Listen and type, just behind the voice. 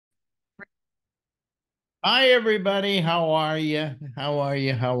Hi, everybody. How are you? How are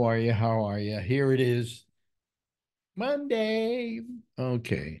you? How are you? How are you? Here it is, Monday.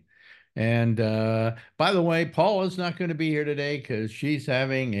 Okay. And by the way, Paula's not going to be here today because she's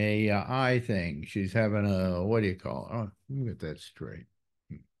having a eye thing. She's having a what do you call it? Oh, let me get that straight.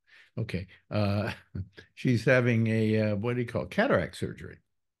 Okay. She's having a what do you call it? Cataract surgery,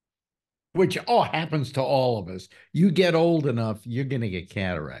 which all happens to all of us. You get old enough, you're going to get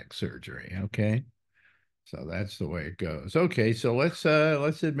cataract surgery. Okay. So that's the way it goes. Okay, so let's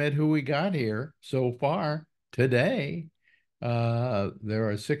admit who we got here so far today. There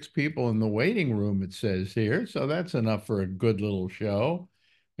are six people in the waiting room, it says here, so that's enough for a good little show.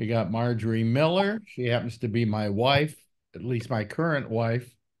 We got Marjorie Miller. She happens to be my wife, at least my current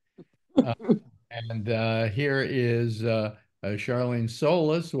wife. Uh, and here is Charlene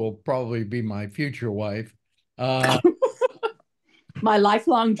Solis, who will probably be my future wife. Uh, My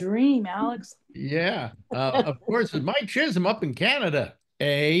lifelong dream, Alex. yeah, of course, it's Mike Chisholm up in Canada.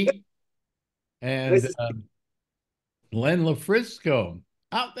 Nice And to see Len LaFrisco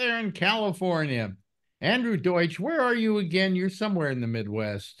out there in California. Andrew Deutsch, where are you again? You're somewhere in the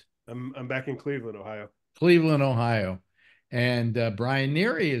Midwest, I'm back in Cleveland, Ohio. Cleveland, Ohio. And Brian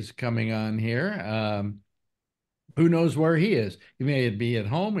Neary is coming on here. Who knows where he is? He may be at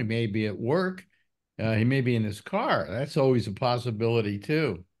home. He may be at work. He may be in his car. That's always a possibility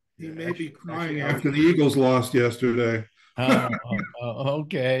too. He Yeah, may be crying actually, after the Eagles lost yesterday.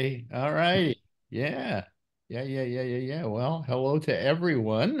 Okay. All right. Yeah. Yeah. Well, hello to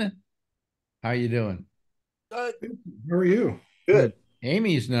everyone. How you doing? uh, How are you? good. Good.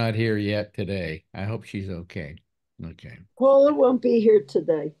 Amy's not here yet today. I hope she's okay. Okay. Paula won't be here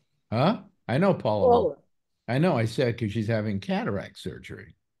today. Huh? I know Paula won't. Paula. I know I said because she's having cataract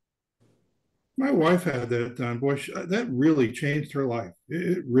surgery. My wife had that done. Boy, that really changed her life.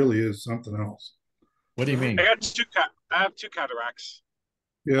 It really is something else. What do you I mean? got I have two cataracts.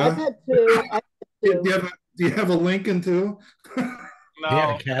 I've Yeah. had two. I've had Do two. do you have a Lincoln too? Yeah,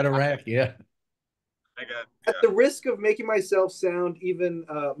 No, cataract. Yeah. I got At the risk of making myself sound even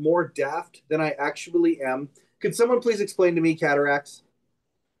more daft than I actually am, could someone please explain to me cataracts?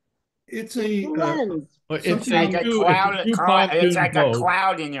 It's It's the a lens. Well, something a on Like the a two. It's a cloud, two it's pontoon like a boat.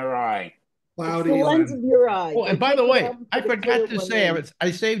 cloud in your eye. It's the cloudy lens lens. of your eye. Oh, They and by take the it way, out and I put a clear forgot to one say in.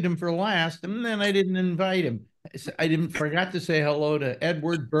 I saved him for last, and then I didn't invite him. I didn't forgot to say hello to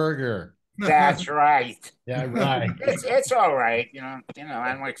Edward Berger. That's right. Yeah, right. It's all right. I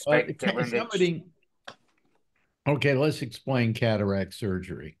don't Well, expect everyone to. somebody. Okay, let's explain cataract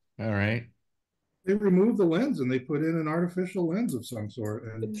surgery. All right. They remove the lens and they put in an artificial lens of some sort.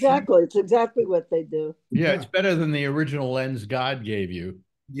 And Exactly. It's exactly what they do. Yeah, it's yeah, better than the original lens God gave you.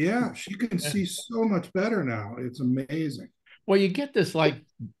 yeah, she can Yeah. see so much better now. It's amazing. Well, you get this like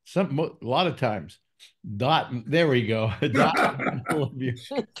a lot of times. Dot. There we go. A dot in the middle of your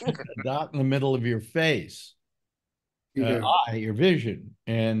a dot in the middle of your face, Yeah. eye, your vision,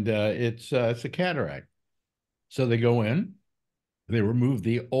 and it's a cataract. So they go in, they remove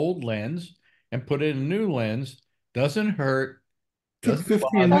the old lens and put in a new lens. Doesn't hurt, Took doesn't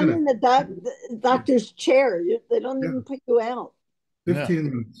 15 bother. Done in minutes. the doctor's chair. They don't Yeah, even put you out. No, 15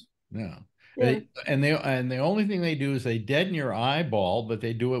 minutes. no. Yeah. And the only thing they do is they deaden your eyeball, but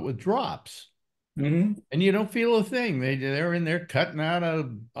they do it with drops. Hmm. And you don't feel a thing. They're in there cutting out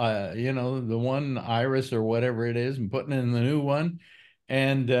the one iris or whatever it is and putting in the new one.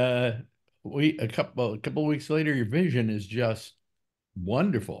 And a couple of weeks later, your vision is just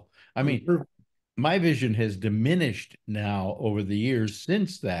wonderful. I mean, my vision has diminished now over the years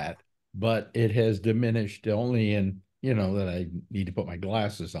since that, but it has diminished only in, that I need to put my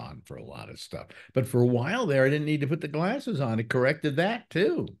glasses on for a lot of stuff. But for a while there, I didn't need to put the glasses on. It corrected that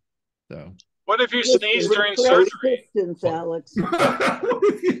too. So, what if you sneeze Distance. during Correct surgery? distance, Alex.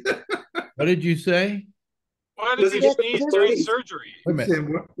 what did you say? What if Does you it Correct sneeze during distance. surgery? Wait a minute.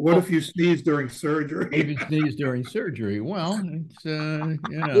 Saying, what Oh, if you sneeze during what if surgery? you sneeze during surgery? Well, it's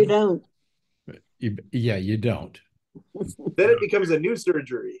You don't. yeah, you don't. Then it becomes a new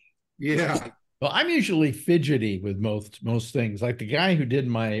surgery. Yeah. Well, I'm usually fidgety with most things. Like the guy who did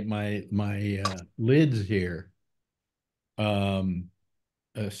my lids here, um,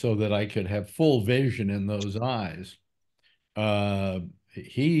 so that I could have full vision in those eyes. Uh,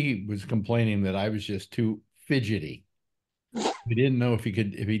 he was complaining that I was just too fidgety. We didn't know if he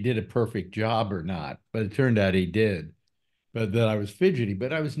did a perfect job or not, but it turned out he did. But that I was fidgety,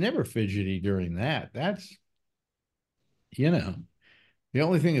 but I was never fidgety during that. That's, you know, the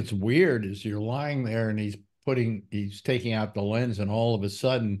only thing that's weird is you're lying there and he's taking out the lens, and all of a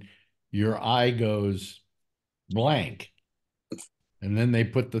sudden your eye goes blank. And then they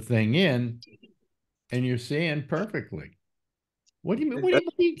put the thing in, and you're seeing perfectly. What do you mean? What are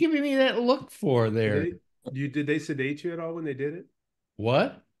you giving me that look for there? Did they sedate you at all when they did it?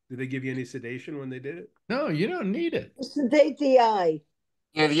 What? Did they give you any sedation when they did it? No, you don't need it. Sedate the eye.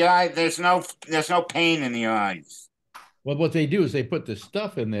 Yeah, the eye. There's no pain in the eyes. Well, what they do is they put the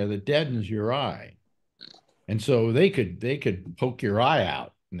stuff in there that deadens your eye, and so they could poke your eye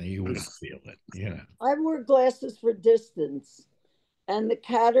out, and you wouldn't feel it. You know. I wore glasses for distance, and the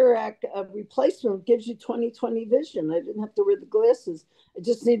cataract replacement gives you 20/20 vision. I didn't have to wear the glasses. I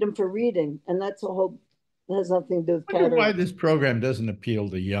just need them for reading, and that's a whole. It has nothing to do with I wonder why cataract. this program doesn't appeal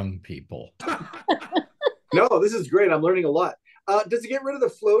to young people. No, this is great. I'm learning a lot. Does it get rid of the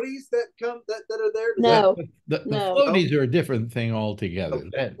floaties that are there? No, The no. floaties are a different thing altogether.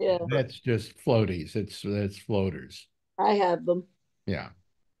 Okay. Yeah. That's just floaties. That's floaters. I have them. Yeah.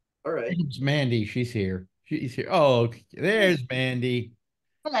 All right. It's Mandy. She's here. She's here. Oh, there's Mandy.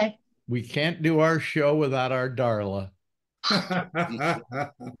 Hello. We can't do our show without our Darla.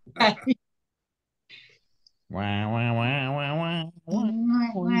 Wow, wow, wow, wow,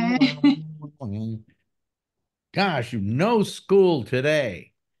 wow. Gosh, no school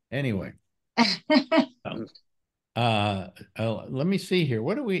today. Anyway. Let me see here.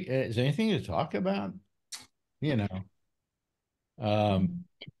 What do we, is there anything to talk about? You know, of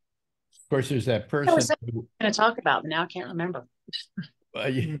course, there's that person who, Going to talk about, but now I can't remember.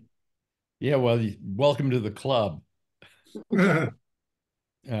 yeah, well, welcome to the club.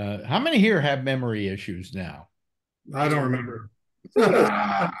 How many here have memory issues now? I don't remember.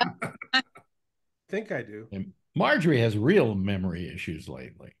 I think I do. And Marjorie has real memory issues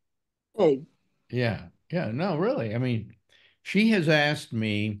lately. Hey, Yeah. Yeah. No, really. I mean, she has asked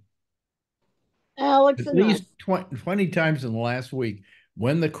me Alex, at enough. least 20 times in the last week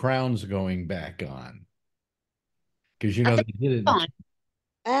when the Crown's going back on. Because, you know, they did it.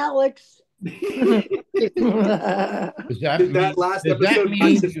 Alex. Does that Did that last episode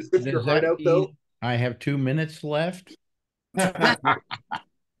not just rip your heart out, though? I have 2 minutes left?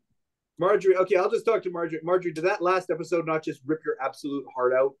 Marjorie, okay, I'll just talk to Marjorie. Marjorie, did that last episode not just rip your absolute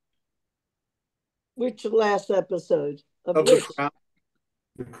heart out? Which last episode? Of The Crown?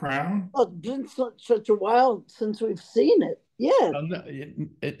 The Crown? Oh, it's been such a while since we've seen it. Yeah. Well, no,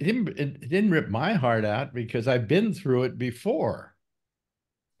 it didn't rip my heart out because I've been through it before.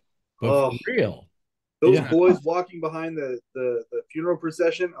 But for real. Those Yeah. boys walking behind the funeral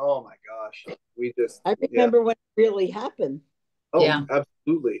procession. Oh my gosh. I remember when it really happened. Oh, Yeah.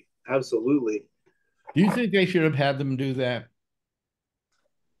 absolutely. Absolutely. Do you think they should have had them do that?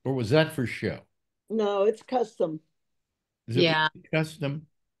 Or was that for show? No, it's custom. Is it Yeah. custom?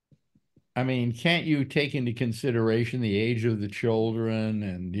 I mean, can't you take into consideration the age of the children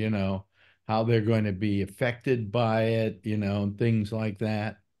and, you know, how they're going to be affected by it, you know, and things like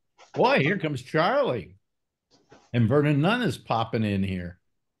that? Boy, here comes Charlie. And Vernon Nunn is popping in here.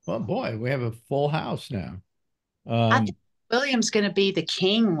 Well, boy, we have a full house now. I think William's going to be the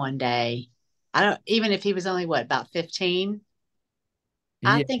king one day. I don't, even if he was only about 15.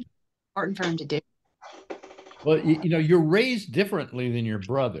 I Yeah. think it's important for him to do. Well, you know, you're raised differently than your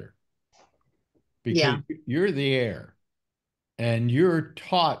brother because Yeah. you're the heir and you're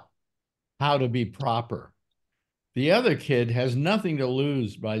taught how to be proper. The other kid has nothing to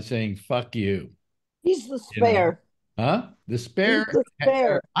lose by saying, fuck you. He's the You know? spare. Huh? The spare. He's the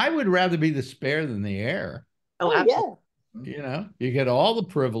spare. I would rather be the spare than the heir. Oh, Oh, absolutely. yeah. You know, you get all the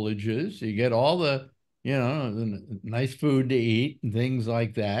privileges, you get all the, you know, the nice food to eat and things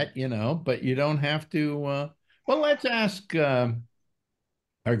like that, you know, but you don't have to. Well, let's ask our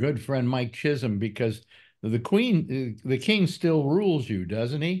good friend Mike Chisholm, because the king still rules you,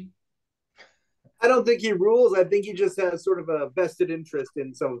 doesn't he? I don't think he rules. I think he just has sort of a vested interest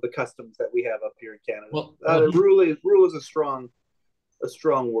in some of the customs that we have up here in Canada. Well, rule is a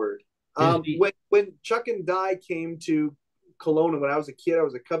strong word. He, When Chuck and Di came to Kelowna when I was a kid, I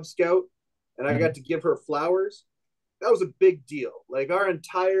was a Cub Scout, and I got to give her flowers. That was a big deal. Like, our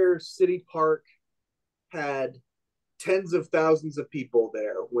entire city park had tens of thousands of people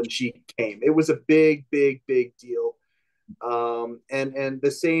there when she came. It was a big, big, big deal. And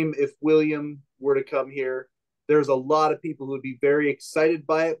the same if William were to come here. There's a lot of people who would be very excited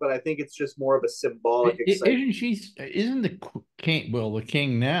by it, but I think it's just more of a symbolic excitement. isn't the king, well, the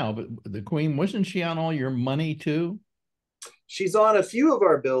king now, but the queen, wasn't she on all your money too? She's on a few of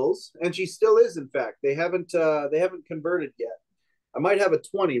our bills, and she still is. In fact, they haven't converted yet. I might have a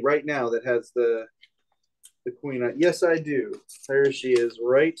 20 right now that has the queen on. Yes, I do. There she is,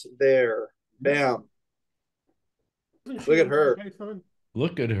 right there. Bam. Look at her.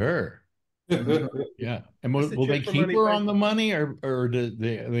 Look at her. Yeah. And What's the will they Chick for keep Money her fight? on the money, or are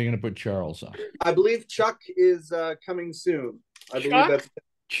they going to put Charles on? I believe Chuck is coming soon. I believe Chuck? that's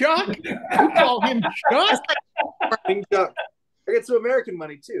Chuck? You call him Chuck? King Chuck. I get some American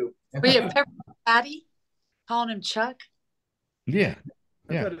money too. Were you Pepper Patty calling him Chuck? Yeah.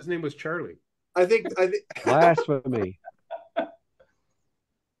 I Yeah. thought his name was Charlie. I think Blasphemy.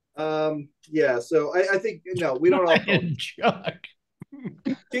 yeah, so I think no, we don't all call him Chuck.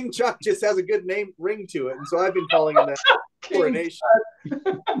 King Chuck just has a good name ring to it, and so I've been calling him that for a nation.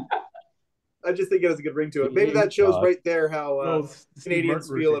 I just think it has a good ring to it. Maybe that shows right there how Canadians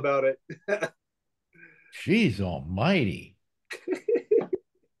feel about it. Jeez almighty.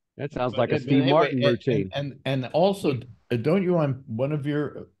 That sounds like a Steve Martin routine. And also, don't you on one of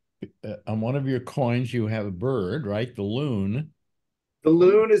your coins you have a bird, right? The loon. The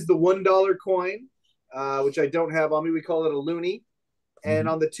loon is the $1 coin, which I don't have on me. We call it a loonie. And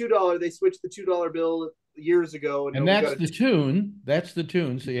on the $2, they switched the $2 bill years ago. And that's the tune. That's the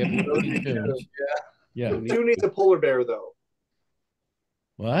tune. So you have tunes. Yeah. The toonie's a polar bear, though.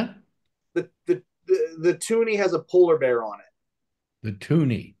 What? The toonie has a polar bear on it. The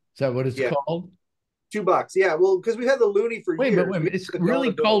toonie. Is that what it's called? $2. Yeah. Well, because we had the loony for years. Wait. It's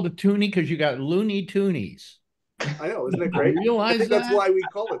really called a toonie because you got Looney Toonies. I know, isn't it great? Realize I think that's why we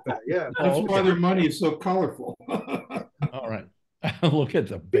call it that. Yeah. That's why their money is so colorful. All right. Look at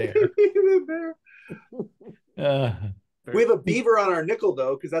the bear. The bear. We have a beaver on our nickel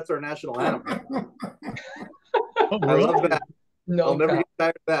though, because that's our national animal. Oh, I love that. No, I'll never get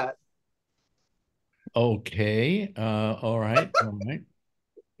tired of that. Okay. All right.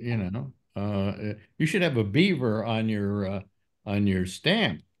 You know, you should have a beaver on your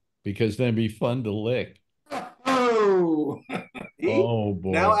stamp because that'd be fun to lick. Oh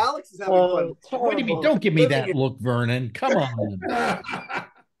boy! Now Alex is having fun. What do you mean? Don't give me that look, Vernon. Come on.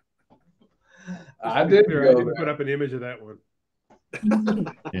 I didn't put up an image of that one.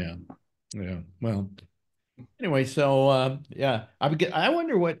 Yeah. Well, anyway, so yeah, I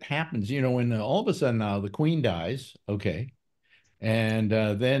wonder what happens. You know, when all of a sudden now the Queen dies. Okay, and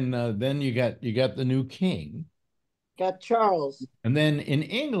then you got the new king. Got Charles. And then in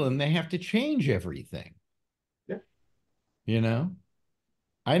England they have to change everything. Yeah. You know,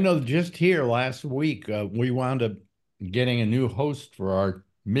 I know just here last week we wound up getting a new host for our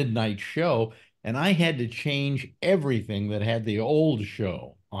midnight show, and I had to change everything that had the old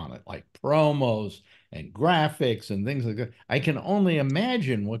show on it, like promos and graphics and things like that. I can only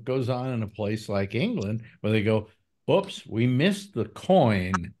imagine what goes on in a place like England where they go, oops, we missed the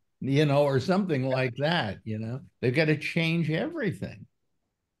coin, you know, or something like that, you know. They've got to change everything.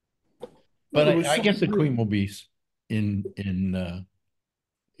 But I guess the Queen will be in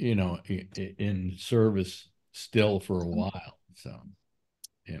you know, in service still for a while. So,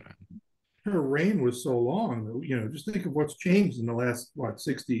 you know. Her reign was so long, you know, just think of what's changed in the last,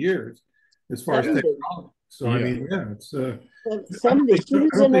 60 years as far as technology. So, I mean, yeah, it's 70. She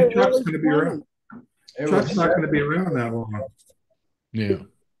was in her early 20s. Chuck's not going to be around that long.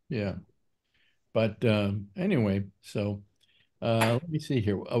 Yeah. But anyway, so let me see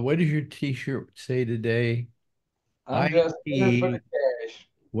here. What does your T-shirt say today? I'm just here for the cash.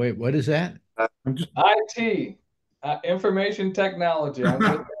 Wait, what is that? IT, information technology. I'm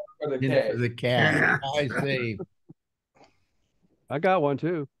just for the cash. For the cash. I see. I got one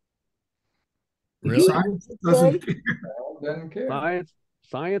too. Really? Science doesn't care.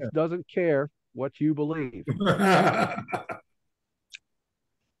 Science doesn't care what you believe.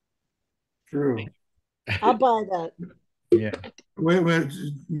 True. I'll buy that. Yeah. Wait,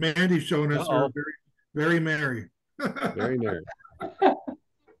 Mandy's showing us her very merry. Very merry.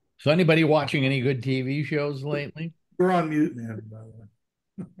 So anybody watching any good TV shows lately? We're on mute, man.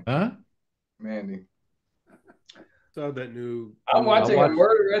 Huh? Mandy. Saw that new. I'm watching A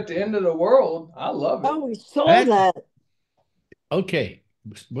Murder at the End of the World. I love it. Oh, we saw that. Okay.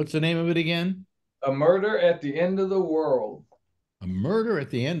 What's the name of it again? A Murder at the End of the World. A Murder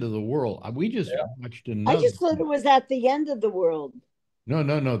at the End of the World. We just watched another. I just thought it was at the end of the world.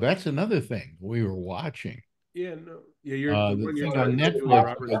 No. That's another thing we were watching. Yeah, no. Yeah, you're the thing on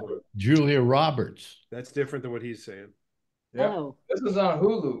Netflix. Julia Roberts. That's different than what he's saying. Yeah. Oh. This is on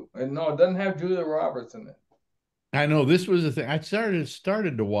Hulu. And no, it doesn't have Julia Roberts in it. I know this was the thing. I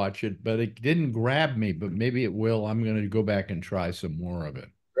started to watch it, but it didn't grab me. But maybe it will. I'm going to go back and try some more of it.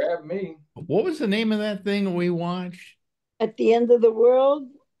 Grab me. What was the name of that thing we watched? At the End of the World?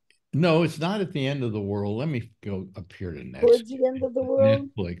 No, it's not at the end of the world. Let me go up here to next. Towards the end of the world?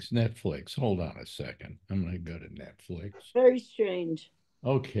 Netflix. Hold on a second. I'm going to go to Netflix. Very strange.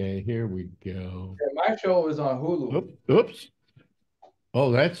 Okay, here we go. Yeah, my show is on Hulu. Oops. Oh,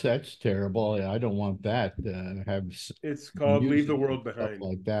 that's terrible. I don't want that. Have It's called Leave the music World and stuff Behind.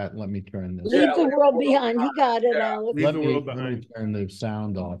 like that. Let me turn this. Leave Yeah, the leave world the world behind. He got it, Yeah. Alex. Leave the world Let me behind. turn the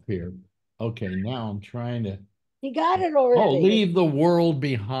sound off here. Okay, now I'm trying to. He got it Oh, already. leave the world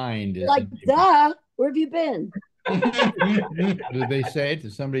behind is Like, the name. duh. Where have you been? Did they say it?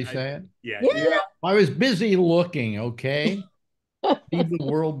 Did somebody say it? Yeah. Yeah. I was busy looking, okay? Leave the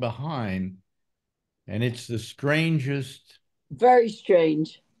world behind. And it's the strangest. Very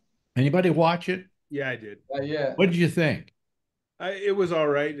strange. Anybody watch it? Yeah, I did. Yeah. What did you think? It was all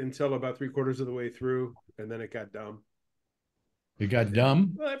right until about 3/4 of the way through, and then it got dumb. It got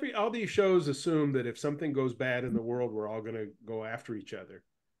dumb? Well, all these shows assume that if something goes bad in the world, we're all going to go after each other,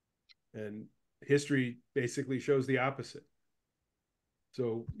 and history basically shows the opposite.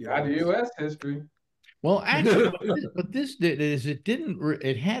 So, Got U.S. history. Well, actually, what this did is it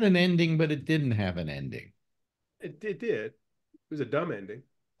had an ending, but it didn't have an ending. It did. It was a dumb ending.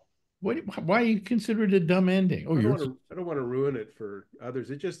 Why you consider it a dumb ending? Oh, I don't want to ruin it for others.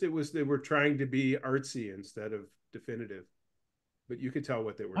 They were trying to be artsy instead of definitive, but you could tell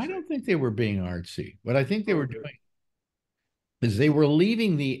what they were saying. I don't think they were being artsy. What I think they were doing is they were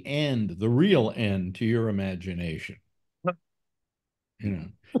leaving the end, the real end, to your imagination. You know,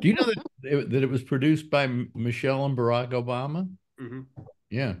 do you know that it was produced by Michelle and Barack Obama? Mm-hmm.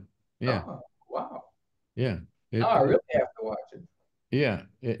 Yeah, yeah. Oh, wow. Yeah. I really have to watch it. Yeah,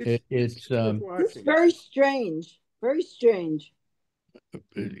 it's very strange. Very strange.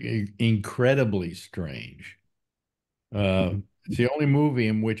 Incredibly strange. It's the only movie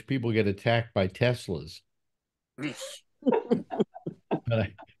in which people get attacked by Teslas. But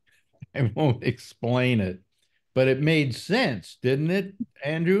I won't explain it. But it made sense, didn't it,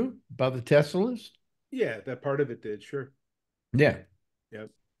 Andrew, about the Teslas? Yeah, that part of it did, sure. Yeah. Yep.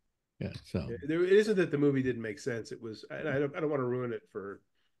 Yeah. So it isn't that the movie didn't make sense. It was I don't want to ruin it for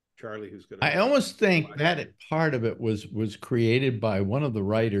Charlie, who's gonna. I almost think that part of it was created by one of the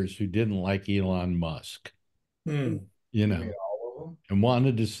writers who didn't like Elon Musk. You know, and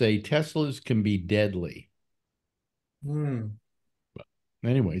wanted to say Teslas can be deadly. But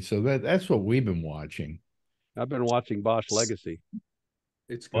anyway, so that's what we've been watching. I've been watching Bosch Legacy.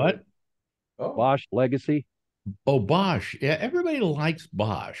 It's good. What? Oh. Bosch Legacy. Oh, Bosch. Yeah, everybody likes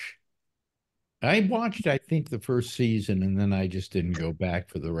Bosch. I watched, I think, the first season, and then I just didn't go back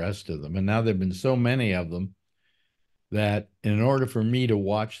for the rest of them. And now there have been so many of them that in order for me to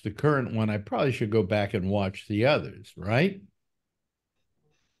watch the current one, I probably should go back and watch the others, right?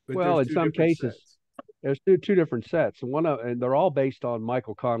 But well, in some cases, sets. There's two different sets, and they're all based on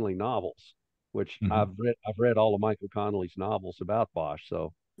Michael Connelly novels, which I've read all of Michael Connelly's novels about Bosch.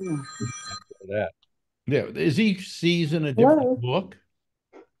 So that. Yeah, is each season a different book?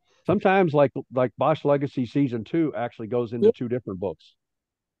 Sometimes, like Bosch Legacy season 2 actually goes into 2 different books.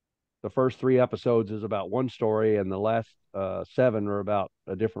 The first 3 episodes is about one story, and the last 7 are about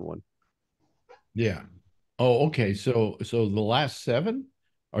a different one. Yeah. Oh, okay. So the last 7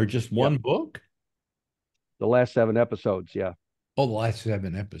 are just one book? The last 7 episodes, yeah. Oh, the last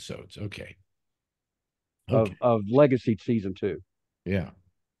 7 episodes. Okay. Of Legacy season 2. Yeah.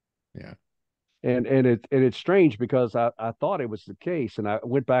 Yeah. And it's strange because I thought it was the case, and I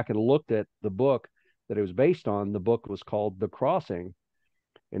went back and looked at the book that it was based on. The book was called The Crossing,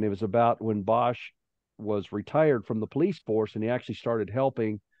 and it was about when Bosch was retired from the police force, and he actually started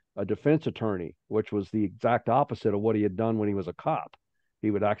helping a defense attorney, which was the exact opposite of what he had done when he was a cop. He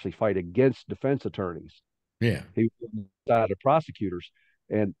would actually fight against defense attorneys. Yeah, he was on the side of prosecutors,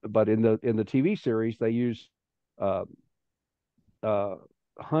 but in the TV series they use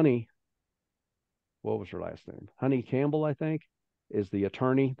Honey. What was her last name? Honey Campbell, I think, is the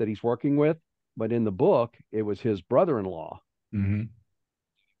attorney that he's working with. But in the book, it was his brother-in-law. Mm-hmm.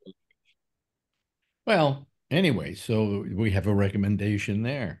 Well, anyway, so we have a recommendation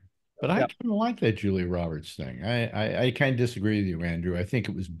there. But I kind of like that Julia Roberts thing. I kind of disagree with you, Andrew. I think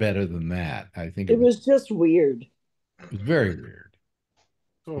it was better than that. I think it was just weird. It was very weird.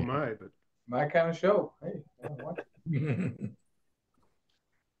 So am I, but my kind of show. Hey,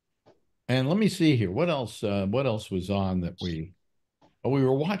 And let me see here. What else was on that we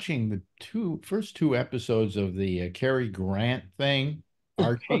were watching the first two episodes of the Cary Grant thing,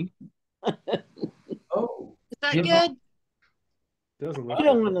 Archie. Oh. Is that good? Doesn't look I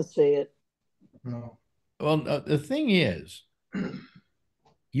don't want to see it. No. Well, the thing is,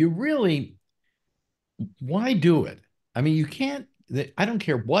 you really, why do it? I mean, you can't, I don't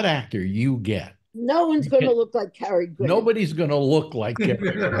care what actor you get. No one's going to look like Cary Grant. Nobody's going to look like Cary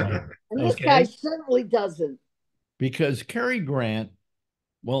Grant. And this guy certainly doesn't. Because Cary Grant,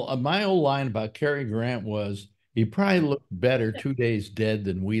 well, my old line about Cary Grant was He probably looked better 2 days dead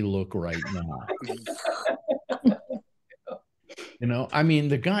than we look right now. I mean,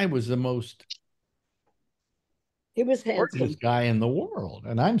 the guy was the most He was handsome. gorgeous guy in the world,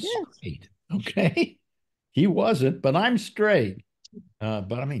 and I'm Yes. straight. Okay, he wasn't, but I'm straight.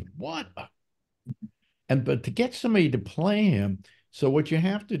 But I mean, what? But to get somebody to play him, so what you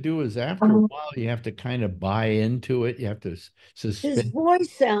have to do is after a while, you have to kind of buy into it. You have to His suspend.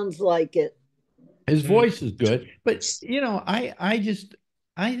 voice sounds like it. His voice is good, but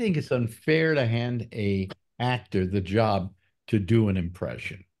I think it's unfair to hand a actor the job to do an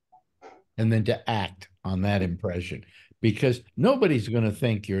impression and then to act on that impression because nobody's going to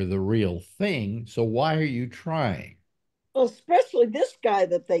think you're the real thing. So why are you trying? Well, especially this guy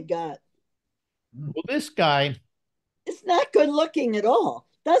that they got. Well, this guy, It's not good looking at all.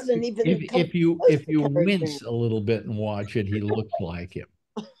 Doesn't even if you Cary wince Grant. a little bit and watch it, he looks like him.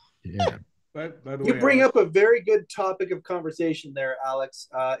 Yeah. But by the You way, bring Alex, up a very good topic of conversation there, Alex.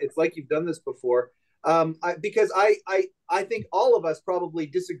 It's like you've done this before. Because I think all of us probably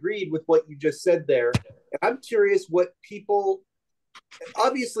disagreed with what you just said there. And I'm curious what people.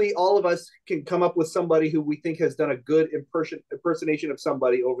 Obviously, all of us can come up with somebody who we think has done a good impersonation of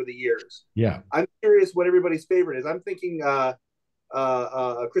somebody over the years. Yeah. I'm curious what everybody's favorite is. I'm thinking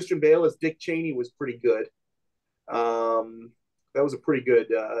Christian Bale as Dick Cheney was pretty good. That was a pretty good,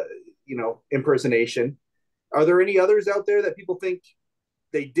 impersonation. Are there any others out there that people think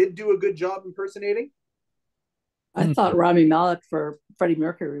they did do a good job impersonating? I thought Rami Malek for Freddie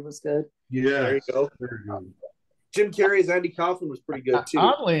Mercury was good. Yeah, There you go. very good. Jim Carrey as Andy Kaufman was pretty good too.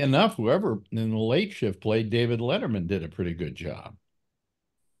 Oddly enough, whoever in the late shift played David Letterman did a pretty good job.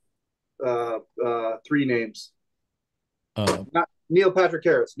 Three names. Not Neil Patrick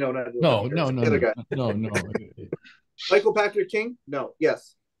Harris. No, not Neil Patrick Harris. The other guy. No. Michael Patrick King? No.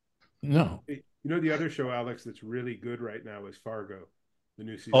 Yes. No. you know the other show, Alex, that's really good right now is Fargo, the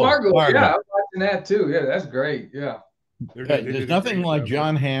new season. Fargo, Fargo. yeah, I'm watching that too. Yeah, that's great. Yeah. There's nothing like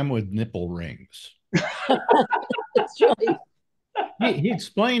John Hamm with nipple rings. That's right. He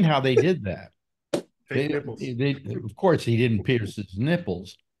explained how they did that. Fake nipples. Of course, he didn't pierce his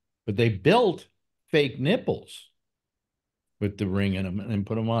nipples, but they built fake nipples with the ring in them and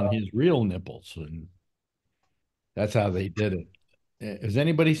put them on his real nipples. And that's how they did it. Has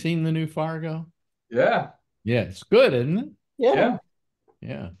anybody seen the new Fargo? Yeah. Yeah, it's good, isn't it? Yeah.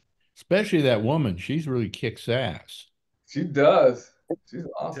 Yeah. Especially that woman. She's really kicks ass. She does. She's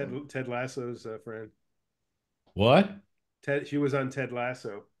awesome. Ted Lasso's friend. What? She was on Ted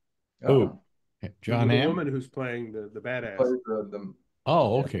Lasso. Who? John the Hamm? woman who's playing the badass.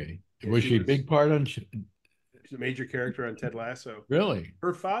 Oh, okay. Yeah, was she a big part on? She's a major character on Ted Lasso. Really?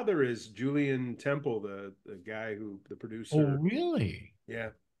 Her father is Julian Temple, the guy the producer. Oh, really? Yeah.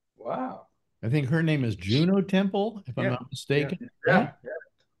 Wow. I think her name is Juno Temple, if I'm not mistaken. Yeah.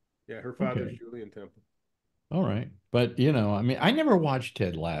 Her father's Okay. Julian Temple. All right. But, I mean, I never watched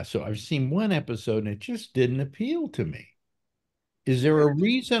Ted Lasso. I've seen one episode and it just didn't appeal to me. Is there a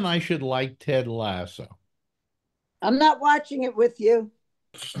reason I should like Ted Lasso? I'm not watching it with you.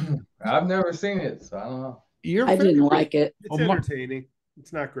 I've never seen it, so I don't know. I didn't like it. It's entertaining.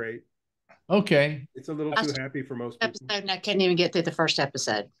 It's not great. Okay. It's a little too happy for most people. Episode, and I couldn't even get through the first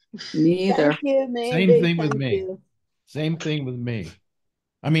episode. Neither. Thank you, Mandy. Same thing with Thank me. you. Same thing with me.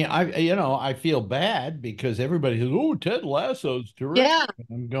 I mean, I feel bad because everybody says, "Oh, Ted Lasso's terrific." Yeah.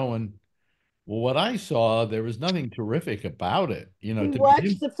 I'm going, well, what I saw, there was nothing terrific about it. We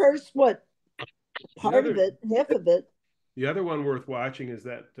watched the first part of it, half of it. The other one worth watching is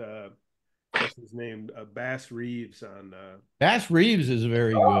that what's his name? Bass Reeves on Bass Reeves is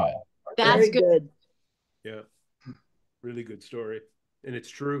very good. That's Very good. good. Yeah. Really good story. And it's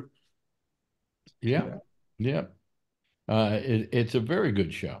true. Yeah. It's a very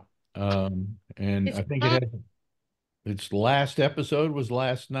good show. And It's I think not- its last episode was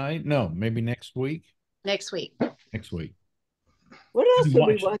last night. No, maybe next week. Next week. Next week. What else are we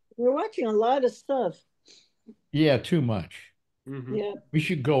Watch. watching? We're watching a lot of stuff. Yeah, too much. Mhm. Yeah. We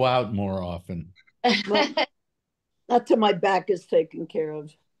should go out more often. Well, not till my back is taken care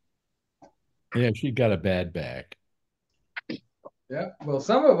of. Yeah, she got a bad back. Yeah. Well,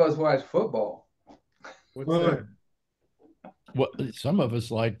 some of us watch football. What's Well, that? Well, some of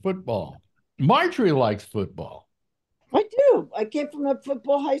us like football. Marjorie likes football. I do. I came from a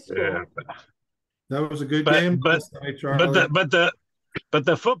football high school. Yeah. that was a good But- game but- last night, Charlie. But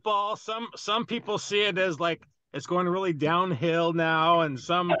the football, some people see it as like it's going really downhill now, and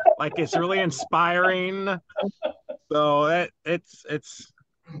some like it's really inspiring. So it's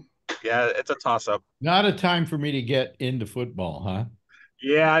a toss up. Not a time for me to get into football, huh?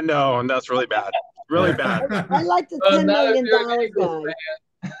 Yeah, I know, and that's really bad. Really bad. I like the $10 not if million you're an Eagles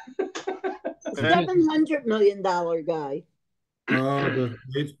guy. $700 million guy. Oh, the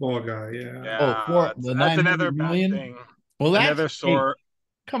baseball guy, yeah. Yeah, for the that's another 900 bad million. thing. Well, that's Another sore.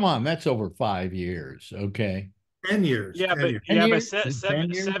 come on, that's over 5 years. Okay. 10 years. Yeah, 10 but years. 10 yeah, but years?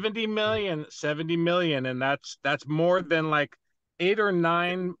 10 years? 70 million, 70 million, and that's more than like 8 or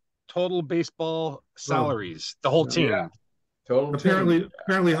 9 total baseball salaries, the whole team. Yeah. Total team.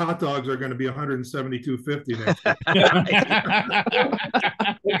 Apparently hot dogs are going to be 172.50 next year. They gotta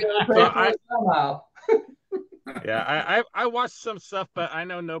pay So for it somehow. Yeah, I watched some stuff, but I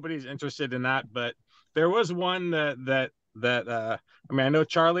know nobody's interested in that. But there was one that I mean, I know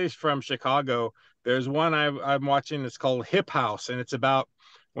Charlie's from Chicago. There's one I'm watching. It's called Hip House, and it's about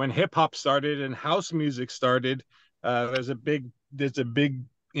when hip hop started and house music started. There's a big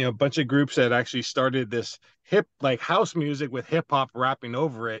bunch of groups that actually started this house music with hip hop rapping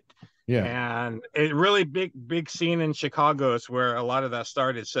over it. Yeah. And it really big scene in Chicago is where a lot of that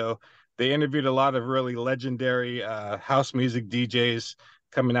started. So they interviewed a lot of really legendary house music DJs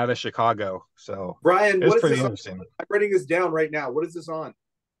coming out of Chicago. So Brian, it's what is pretty this on? interesting. I'm writing this down right now. What is this on?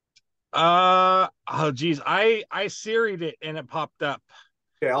 Oh geez, I Siri'd it and it popped up.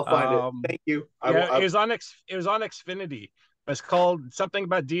 Okay, I'll find it. Thank you. Yeah, it was on Xfinity. It's called something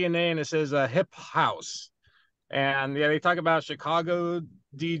about DNA, and it says Hip House. And yeah, they talk about Chicago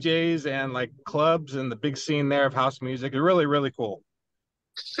DJs and like clubs and the big scene there of house music. It's really, really cool.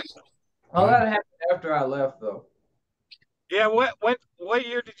 Oh, that happened after I left, though. Yeah, what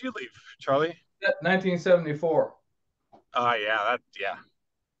year did you leave, Charlie? 1974. Oh yeah.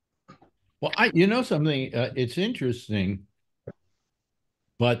 Well, you know something, it's interesting,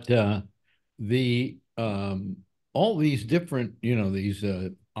 but the all these different, these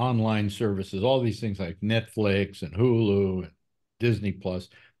online services, all these things like Netflix and Hulu and Disney Plus,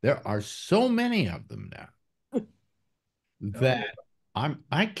 there are so many of them now that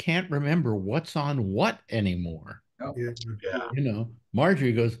I can't remember what's on what anymore. Yeah.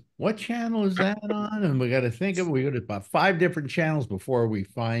 Marjorie goes, "What channel is that on?" And we got to think of it. We got about 5 different channels before we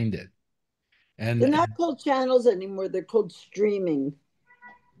find it. And They're not called channels anymore. They're called streaming.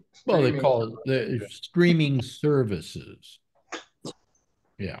 Well, they're called the streaming services.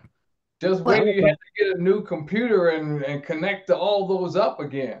 Yeah. Just wait till you have to get a new computer and connect all those up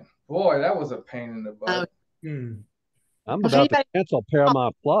again. Boy, that was a pain in the butt. I'm about to cancel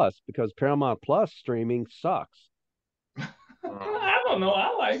Paramount Plus because Paramount Plus streaming sucks. I don't know.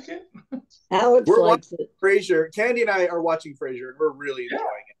 I like it. Alex likes it. Frasier. Candy and I are watching Frasier, and we're really enjoying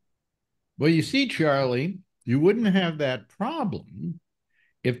it. Well, you see, Charlie, you wouldn't have that problem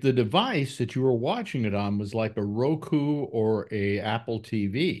if the device that you were watching it on was like a Roku or a Apple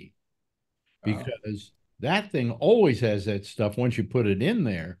TV, because that thing always has that stuff. Once you put it in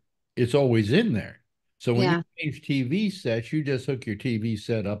there, it's always in there. So when you change TV sets, you just hook your TV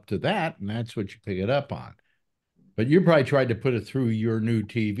set up to that, and that's what you pick it up on. But you probably tried to put it through your new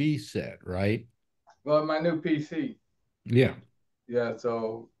TV set, right? Well, my new PC. Yeah. Yeah,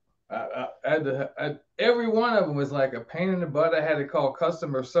 so I had to, every one of them was like a pain in the butt. I had to call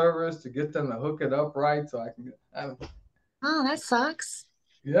customer service to get them to hook it up right so I can. Oh, that sucks.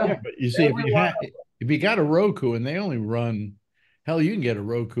 Yeah. But you see, if you got a Roku and they only run, hell, you can get a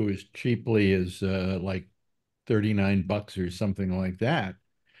Roku as cheaply as like $39 or something like that.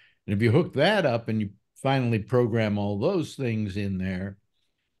 And if you hook that up and you finally program all those things in there,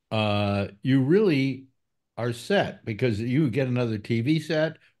 you really are set, because you get another TV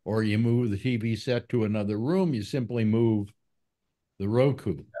set or you move the TV set to another room. You simply move the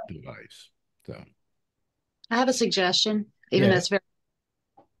Roku device. So I have a suggestion, even though it's very,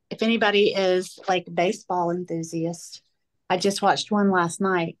 if anybody is like a baseball enthusiast, I just watched one last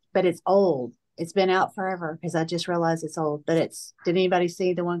night, but it's old. It's been out forever because I just realized it's old. But did anybody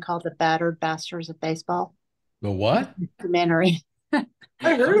see the one called The Battered Bastards of Baseball? The what? Documentary. I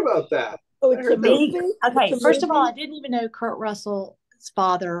heard about that. Oh, it's a movie? Okay, first of all, I didn't even know Kurt Russell's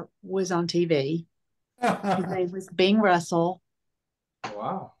father was on TV. His name was Bing Russell.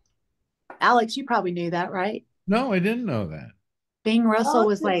 Wow. Alex, you probably knew that, right? No, I didn't know that. Bing Russell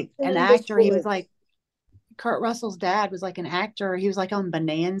was like an actor. He was like, Kurt Russell's dad was like an actor. He was like on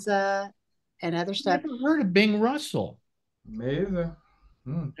Bonanza and other stuff. I've never heard of Bing Russell. Amazing.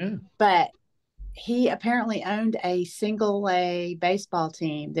 Yeah. But he apparently owned a single A baseball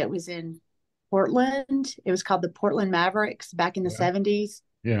team that was in Portland. It was called the Portland Mavericks back in the 70s.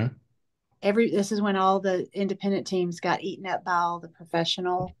 Yeah. This is when all the independent teams got eaten up by all the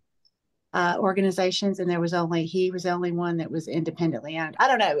professional organizations, and he was the only one that was independently owned. I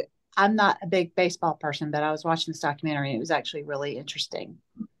don't know. I'm not a big baseball person, but I was watching this documentary and it was actually really interesting.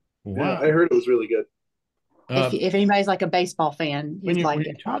 Yeah, Wow. I heard it was really good. If anybody's like a baseball fan, When you'd like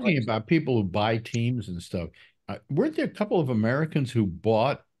you're it talking probably. about people who buy teams and stuff, weren't there a couple of Americans who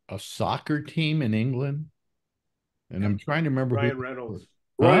bought a soccer team in England? And I'm trying to remember who. Ryan Reynolds.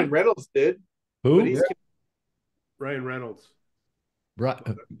 Huh? Ryan Reynolds did, but Who? he's Ryan Reynolds Bought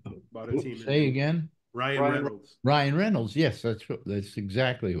bought a team. Say again. Ryan Ryan Reynolds. Ryan Reynolds. Yes, that's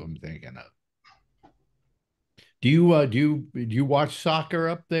exactly what I'm thinking of. Do you watch soccer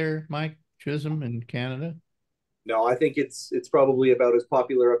up there, Mike Chisholm, in Canada? No, I think it's probably about as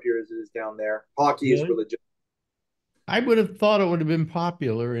popular up here as it is down there. Hockey is Really? religion. I would have thought it would have been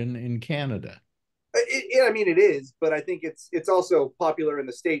popular in Canada. I mean, it is, but I think it's also popular in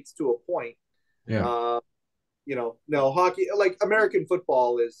the States to a point. Yeah. No, hockey, like American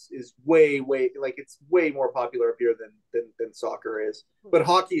football is way like it's way more popular up here than soccer is. But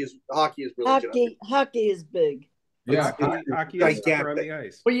hockey is religion. Hockey is big. Yeah, Hockey is soccer on the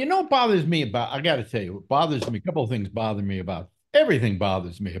ice. Well, you know what bothers me about, I got to tell you, what bothers me, a couple of things bother me about, everything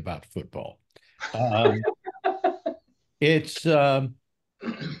bothers me about football. It's to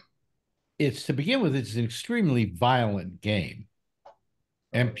begin with, it's an extremely violent game.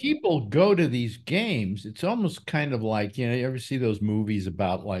 And people go to these games. It's almost kind of like, you ever see those movies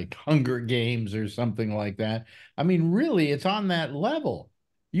about like Hunger Games or something like that? I mean, really, it's on that level.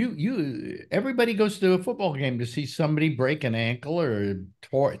 Everybody goes to a football game to see somebody break an ankle or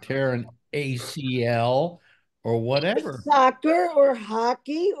tear an ACL or whatever. Soccer or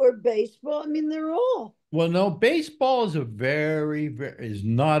hockey or baseball. I mean, they're all. Well, no, baseball is is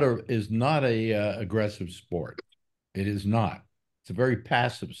not a aggressive sport. It is not. It's a very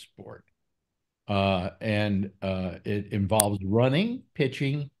passive sport. And it involves running,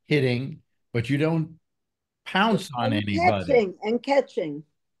 pitching, hitting, but you don't pounce on anybody. Catching.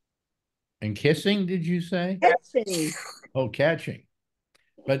 And kissing, did you say? Catching. Oh, catching.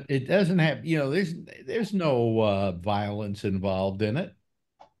 But it doesn't have, there's no violence involved in it.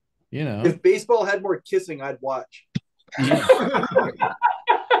 If baseball had more kissing, I'd watch.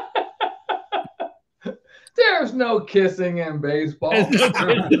 There's no kissing in baseball. Yes,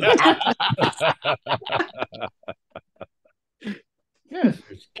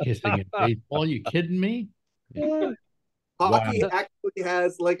 there's kissing in baseball. You kidding me? Hockey actually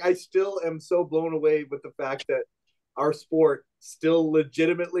has, like, I still am so blown away with the fact that our sport still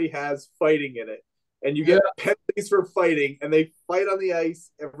legitimately has fighting in it. And you get penalties for fighting, and they fight on the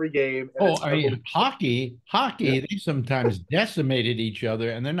ice every game. I mean, hockey, they sometimes decimated each other,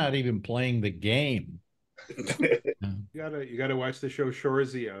 and they're not even playing the game. You gotta watch the show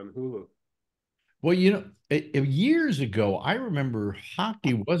Shoresy on Hulu. Well, years ago, I remember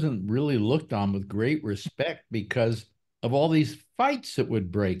hockey wasn't really looked on with great respect because of all these fights that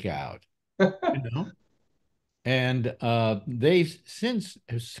would break out. And they've since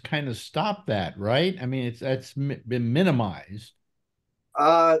kind of stopped that, right? I mean, that's been minimized.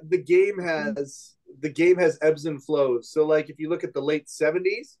 The game has ebbs and flows. So, like, if you look at the late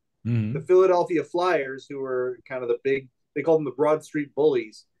 70s, the Philadelphia Flyers, who were kind of the big, they called them the Broad Street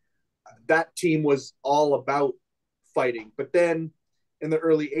Bullies. That team was all about fighting. But then in the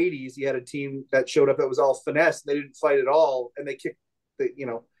early 80s, you had a team that showed up that was all finesse. They didn't fight at all, and they kicked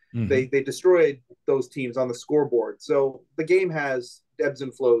they destroyed those teams on the scoreboard. So the game has ebbs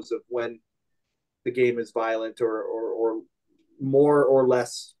and flows of when the game is violent or more or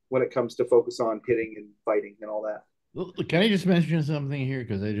less when it comes to focus on hitting and fighting and all that. Can I just mention something here?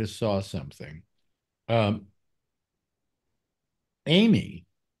 Because I just saw something. Amy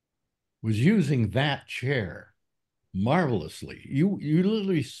was using that chair marvelously. You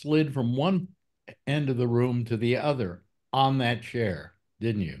literally slid from one end of the room to the other on that chair,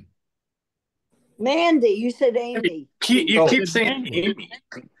 didn't you? Mandy, you said Amy. You keep saying Amy.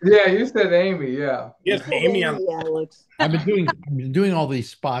 Yeah, you said Amy. Yeah. Yes, Amy. Alex. I've been doing all these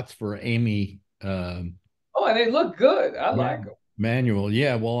spots for Amy. Oh, and they look good. I like them. Manual,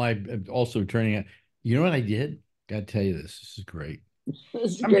 yeah. Well, I'm also turning it. You know what I did? Got to tell you this. This is great.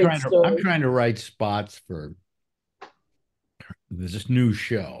 I'm trying to write spots for this new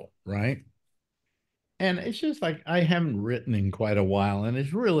show, right? And it's just like I haven't written in quite a while, and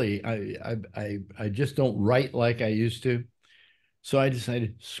it's really I just don't write like I used to. So I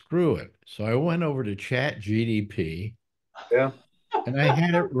decided, screw it. So I went over to Chat GDP, and I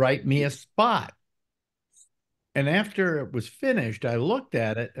had it write me a spot. And after it was finished, I looked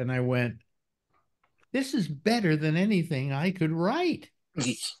at it and I went, this is better than anything I could write.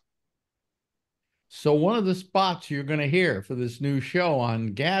 So one of the spots you're going to hear for this new show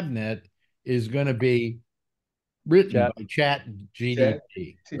on Gabnet is going to be written by Chat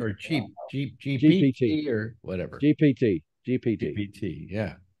GDP or GPT or whatever. GPT. GPT,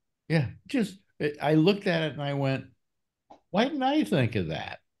 yeah. Yeah, just I looked at it and I went, why didn't I think of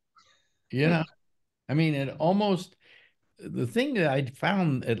that? You know, I mean, it almost the thing that I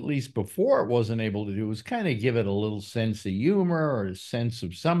found, at least before, it wasn't able to do was kind of give it a little sense of humor or a sense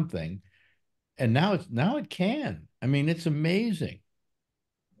of something. And now it can. I mean, it's amazing.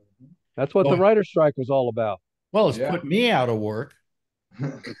 That's what the Well, writer's strike was all about. well, it's Yeah. put me out of work,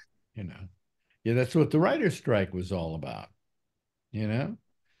 you know. Yeah, that's what the writer's strike was all about, you know.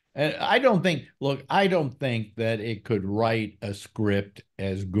 And I don't think, look, I don't think that it could write a script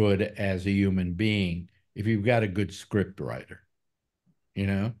as good as a human being if you've got a good script writer, you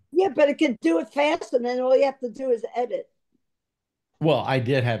know? Yeah, but it can do it fast, and then all you have to do is edit. Well, I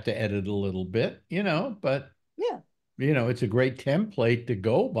did have to edit a little bit, you know, but, Yeah. you know, it's a great template to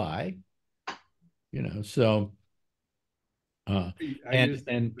go by, you know, so. I used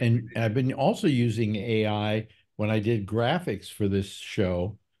And I've been also using AI when I did graphics for this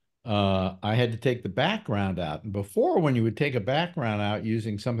show. I had to take the background out, and before, when you would take a background out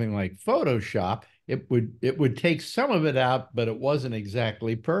using something like Photoshop, it would take some of it out, but it wasn't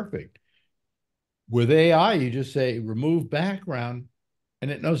exactly perfect. With AI, you just say remove background, and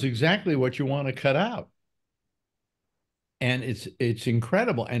it knows exactly what you want to cut out. And it's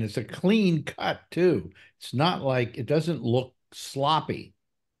incredible, and it's a clean cut too. It's not like it doesn't look sloppy.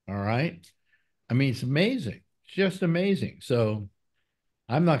 All right. I mean, it's amazing. It's just amazing. So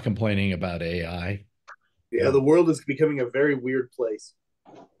I'm not complaining about AI. Yeah, the world is becoming a very weird place.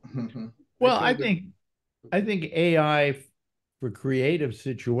 Well, I think AI for creative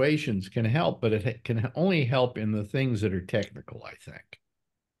situations can help, but it can only help in the things that are technical, I think.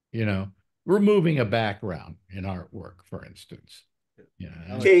 You know, removing a background in artwork, for instance. You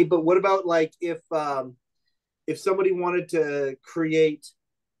know, Okay, but what about like if somebody wanted to create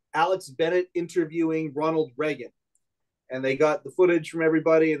Alex Bennett interviewing Ronald Reagan, and they got the footage from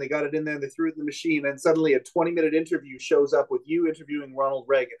everybody and they got it in there and they threw it in the machine, and suddenly a 20-minute interview shows up with you interviewing Ronald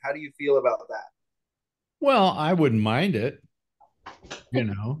Reagan. How do you feel about that? well, I wouldn't mind it. You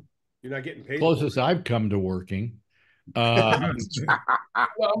know, You're not getting paid. Closest I've come to working. Well, I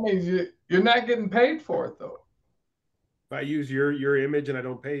mean, you're not getting paid for it though. If I use your image and I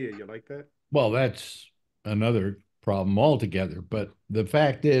don't pay you, you like that? Well, that's another problem altogether. But the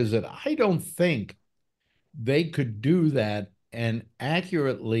fact is that I don't think they could do that and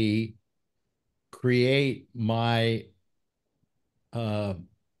accurately create uh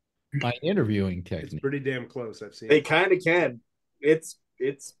my interviewing It's technique. pretty damn close. I've seen They it. kind of can. It's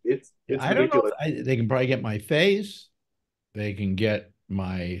I don't know. ridiculous. They can probably get my face. They can get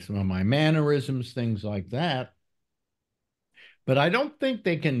some of my mannerisms, things like that. But I don't think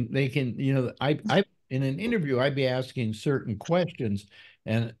they can, I in an interview, I'd be asking certain questions,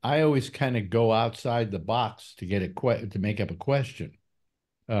 and I always kind of go outside the box to get to make up a question.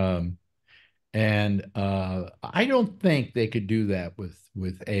 Um, and I don't think they could do that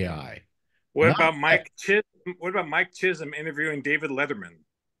with AI. What Not about Mike Chisholm? What about Mike Chisholm interviewing David Letterman?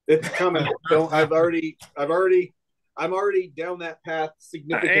 It's coming. I'm already down that path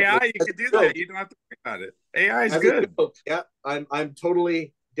significantly. AI, you can do that. You don't have to worry about it. AI is As good. Yeah, I'm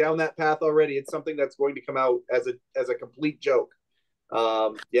totally down that path already. It's something that's going to come out as a complete joke.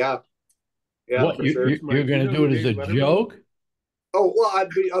 Yeah, what for sure. you're going to do it as a joke? Oh well,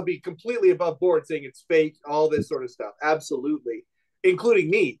 I'll be completely above board saying it's fake, all this sort of stuff. Absolutely, including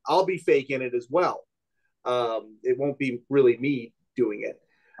me. I'll be fake in it as well. It won't be really me doing it.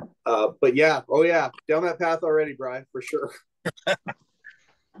 But yeah, oh yeah, down that path already, Brian, for sure.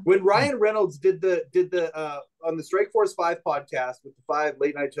 When Ryan Reynolds did the on the Strike Force 5 podcast with the 5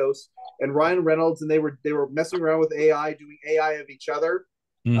 late night toasts, and Ryan Reynolds, and they were messing around with AI, doing AI of each other,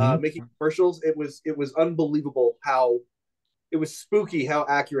 making commercials. It was unbelievable how it was spooky how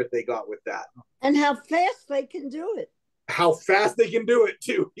accurate they got with that, and how fast they can do it. How fast they can do it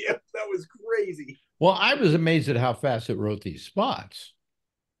too. Yeah, that was crazy. Well, I was amazed at how fast it wrote these spots.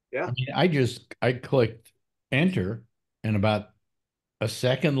 Yeah, I mean, I clicked enter, and about a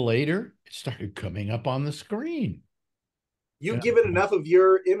second later, it started coming up on the screen. You give it enough of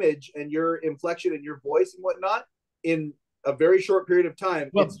your image and your inflection and your voice and whatnot in a very short period of time.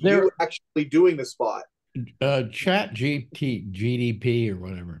 Well, it's you actually doing the spot. Chat GDP or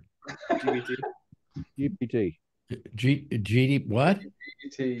whatever. GPT. GD what?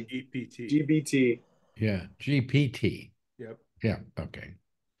 GPT. Yeah, GPT. Yep. Yeah. Okay.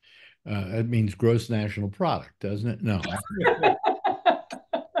 That means gross national product, doesn't it? No.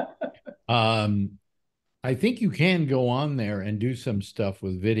 I think you can go on there and do some stuff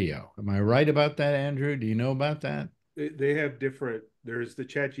with video. Am I right about that, Andrew? Do you know about that? They have different. There's the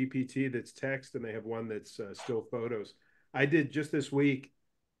Chat GPT that's text, and they have one that's still photos. I did just this week.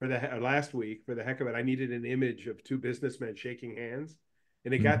 for the last week for the heck of it. I needed an image of two businessmen shaking hands,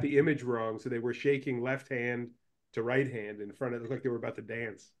 and they Mm-hmm. got the image wrong, so they were shaking left hand to right hand in front of it. It looked like they were about to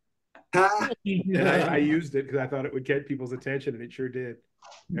dance. And I used it because I thought it would get people's attention, and it sure did.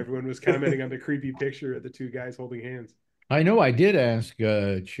 Everyone was commenting on the creepy picture of the two guys holding hands. I know I did ask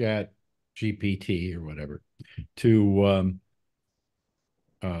Chat GPT or whatever to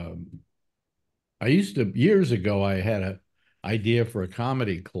I used to years ago I had a idea for a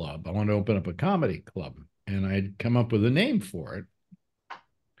comedy club. I wanted to open up a comedy club, and I'd come up with a name for it.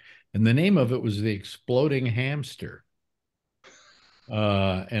 And the name of it was the Exploding Hamster.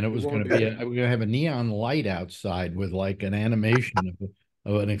 And it was going to be we're going to have a neon light outside with like an animation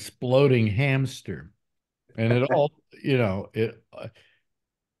of an exploding hamster. And it all, it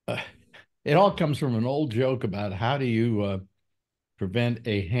all comes from an old joke about how do you prevent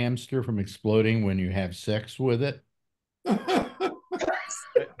a hamster from exploding when you have sex with it?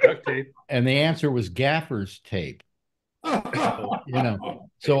 Duct tape. And the answer was gaffer's tape.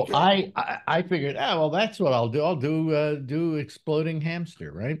 So I figured, well, that's what I'll do. I'll do exploding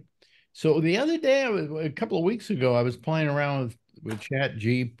hamster, right? So the other day, a couple of weeks ago, I was playing around with Chat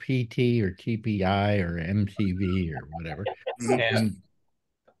GPT or TPI or MTV or whatever,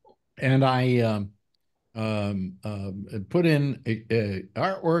 and I put in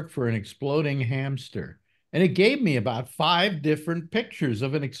artwork for an exploding hamster, and it gave me about 5 different pictures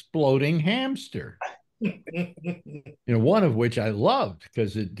of an exploding hamster. One of which I loved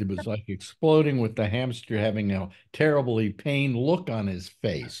because it was like exploding with the hamster having a terribly pained look on his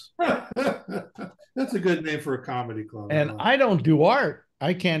face. That's a good name for a comedy club. And I don't do art.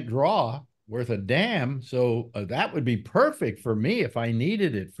 I can't draw worth a damn. So that would be perfect for me if I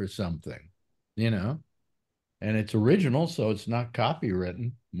needed it for something, and it's original, so it's not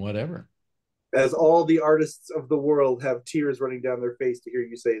copywritten, whatever. As all the artists of the world have tears running down their face to hear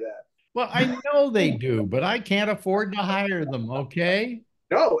you say that. Well, I know they do, but I can't afford to hire them, okay?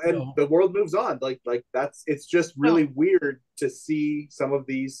 No, and the world moves on. Like it's just really weird to see some of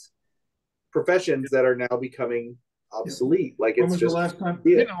these professions that are now becoming obsolete. Like it's just the last time?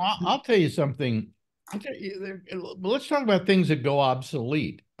 I'll tell you something. Let's talk about things that go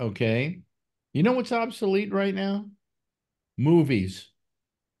obsolete, okay? You know what's obsolete right now? Movies.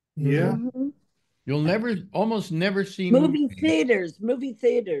 Yeah. Mm-hmm. You'll almost never see movie theaters.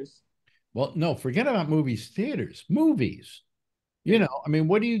 Well, no, forget about theaters. Movies. I mean,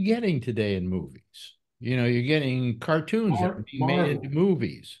 what are you getting today in movies? You're getting cartoons that are being made into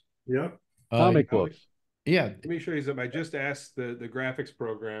movies. Yep. Comic books. Yeah. Let me show you something. I just asked the graphics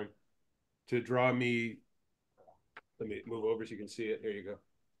program to draw me. Let me move over so you can see it. There you go.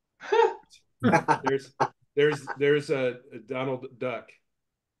 there's a Donald Duck.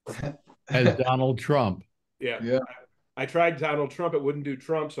 As Donald Trump. Yeah. I tried Donald Trump. It wouldn't do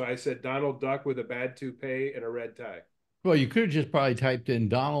Trump. So I said Donald Duck with a bad toupee and a red tie. Well, you could have just probably typed in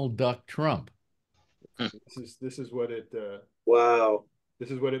Donald Duck Trump. This is what it. Wow.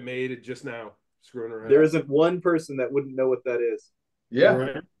 This is what it made it just now. Screwing around. There isn't one person that wouldn't know what that is. Yeah.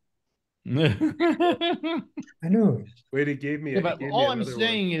 Right. I know. Wait, it gave me. But all I'm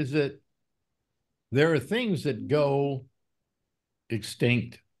saying is that there are things that go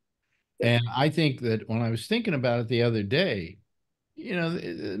extinct. And I think that when I was thinking about it the other day,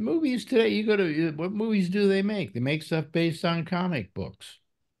 the movies today, you go to, what movies do they make? They make stuff based on comic books.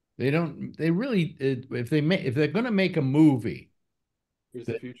 They really, if they're going to make a movie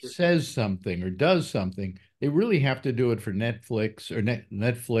that says something or does something, they really have to do it for Netflix or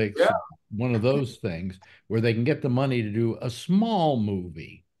Netflix, one of those things where they can get the money to do a small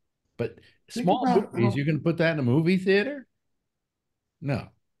movie. But small movies, you can put that in a movie theater? No.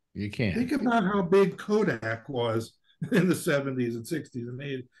 You can't. Think about how big Kodak was in the 70s and 60s and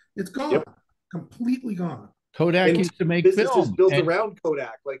 80s. It's gone. Completely gone. Kodak used to make film. Built around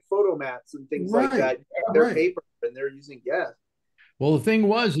Kodak, like photomats and things like that. They're paper and they're using gas. Well, the thing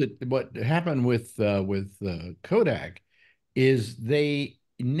was that what happened with Kodak is they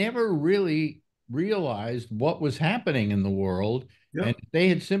never really realized what was happening in the world. And they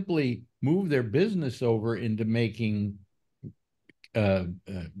had simply moved their business over into making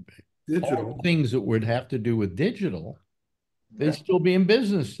digital things that would have to do with digital, they'd still be in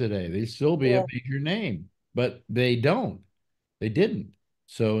business today. They'd still be a major name, but they didn't.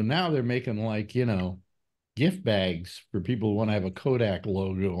 So now they're making like, gift bags for people who want to have a Kodak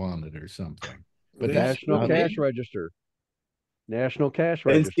logo on it or something. But National Cash Register. National Cash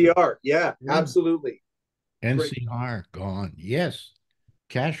Register. NCR. Yeah, absolutely. NCR gone. Yes.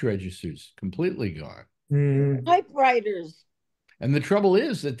 Cash registers completely gone. Typewriters. And the trouble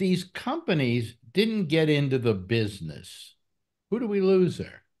is that these companies didn't get into the business. Who do we lose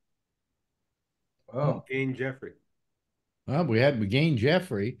there? Oh, Jane Jeffrey. Well, we gained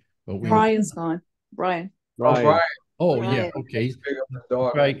Jeffrey, but we Brian's gone. Brian. oh, Brian. Oh Brian. yeah, okay. He's big up his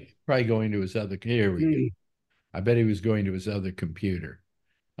daughter. Probably going to his other. Here we go. I bet he was going to his other computer.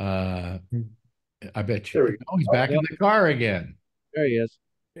 I bet you. Oh, he's back in the car again. There he is.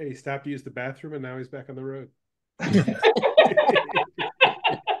 Yeah, he stopped to use the bathroom and now he's back on the road. How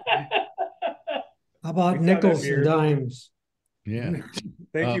about We saw that nickels and mirror. dimes? Yeah.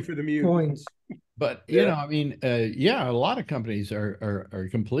 Thank you for the mute. Coins. But you know, I mean, yeah, a lot of companies are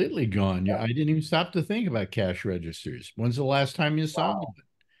completely gone. I didn't even stop to think about cash registers. When's the last time you saw them?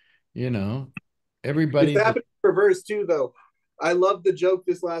 You know, everybody. It's happening reverse too, though. I love the joke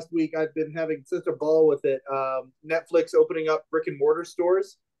this last week. I've been having such a ball with it. Netflix opening up brick and mortar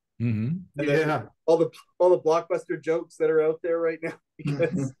stores. Mm-hmm. And then all the blockbuster jokes that are out there right now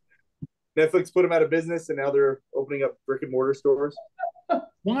because Netflix put them out of business and now they're opening up brick and mortar stores.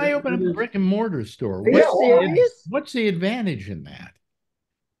 Why open up a brick and mortar store? Are you serious? What's the advantage in that?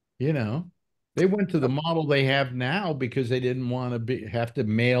 You know, they went to the model they have now because they didn't want to have to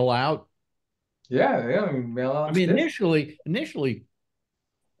mail out. Yeah, they don't even mail out. I mean, initially,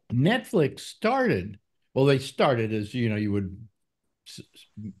 Netflix started. Well, they started as they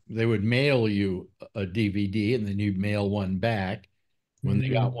would mail you a DVD and then you'd mail one back. When they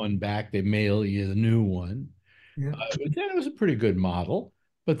got one back, they mail you the new one. Yeah. But then it was a pretty good model.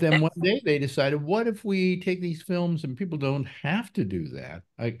 But then one day they decided, what if we take these films and people don't have to do that?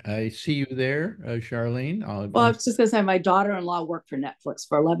 I see you there, Charlene. Well, I was just going to say my daughter-in-law worked for Netflix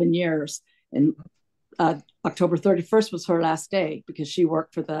for 11 years. And October 31st was her last day because she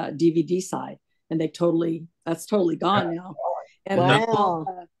worked for the DVD side. And that's totally gone now. And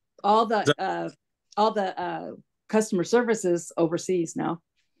Wow. all the customer services overseas now.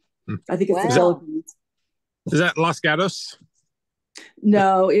 I think it's the Philippines. Is that Los Gatos?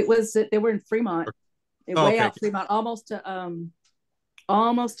 No, they were in Fremont. Way out Fremont, almost to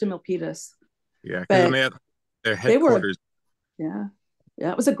Milpitas. Yeah, because they had their headquarters. Yeah,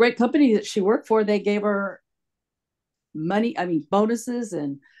 it was a great company that she worked for. They gave her money, bonuses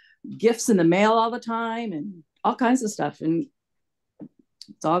and gifts in the mail all the time and all kinds of stuff. And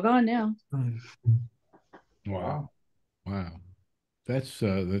it's all gone now. Wow. That's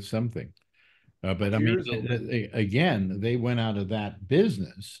something. But I mean, again, they went out of that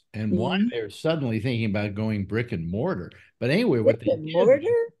business, and why they're suddenly thinking about going brick and mortar. But anyway, what they did,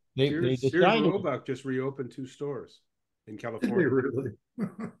 they Sears decided. Roebuck just reopened 2 stores in California. Really?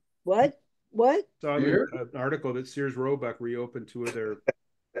 What? Saw an article that Sears Roebuck reopened 2 of their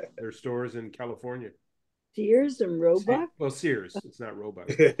stores in California. Sears and Roebuck? Well, Sears. It's not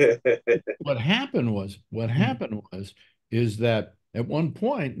Roebuck. What happened was is that at one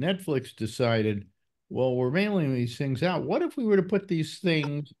point Netflix decided, well, we're mailing these things out. What if we were to put these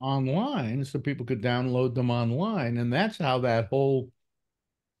things online so people could download them online? And that's how that whole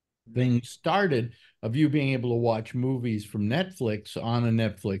thing started, of you being able to watch movies from Netflix on a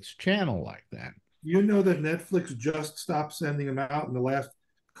Netflix channel like that. You know that Netflix just stopped sending them out in the last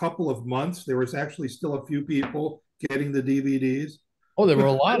couple of months. There was actually still a few people getting the DVDs. Oh, there were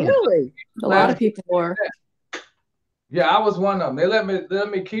a lot a lot of people were. Yeah, I was one of them. They let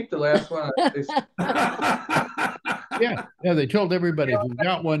me keep the last one. Yeah, they told everybody, if you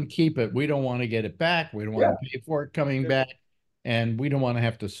got one, keep it. We don't want to get it back. We don't want to pay for it coming back. And we don't want to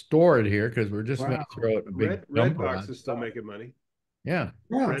have to store it here because we're just going to throw it in a big Redbox is still making money. Yeah.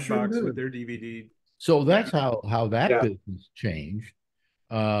 Redbox with their DVD. So that's how that business changed.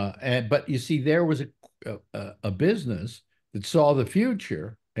 But you see, there was a business that saw the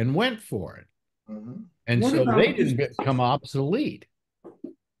future and went for it. And so they didn't become obsolete.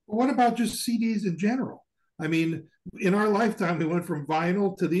 What about just CDs in general? I mean, in our lifetime, we went from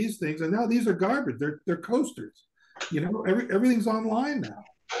vinyl to these things, and now these are garbage. They're coasters. You know, everything's online now.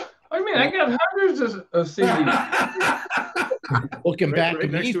 I mean, I got hundreds of CDs. Looking back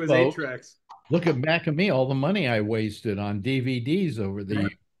at next me, to his folks, 8-tracks. looking back at me, all the money I wasted on DVDs over the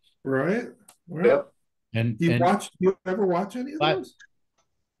years. Right. Well, And do you ever watch any of those?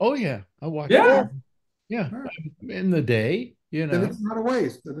 Oh yeah, I watched. Yeah. Yeah. In the day, you know. Then it's not a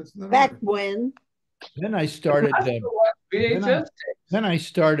waste. Back when. Then I started. VHS. Then I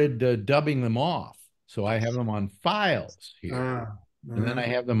started dubbing them off, so I have them on files here, and then I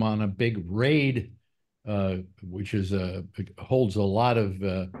have them on a big RAID, which is holds a lot of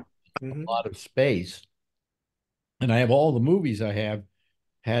space, and I have all the movies I have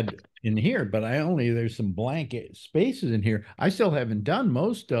had in here, but there's some blank spaces in here. I still haven't done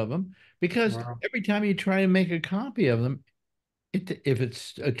most of them because every time you try to make a copy of them, if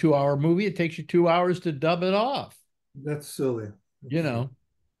it's a 2-hour movie, it takes you 2 hours to dub it off. That's silly. You know,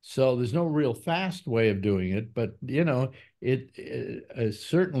 So there's no real fast way of doing it, but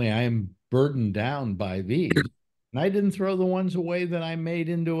certainly I am burdened down by these. And I didn't throw the ones away that I made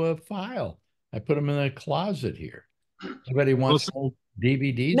into a file. I put them in a closet here. Anybody wants old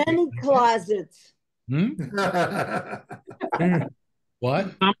DVDs? Many closets.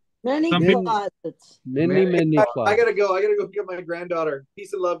 What? Many closets. Many I closets. gotta go. I gotta go pick up my granddaughter.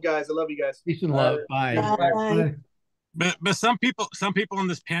 Peace and love, guys. I love you guys. Peace and love. Bye. Bye. But some people on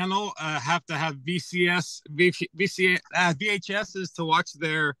this panel have to have VHSs to watch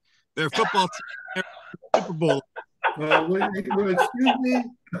their football team Super Bowl. Excuse me.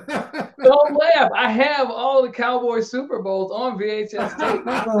 Don't laugh. I have all the Cowboy Super Bowls on VHS tape.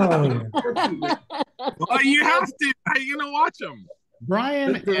 Well, you have to. How are you gonna watch them?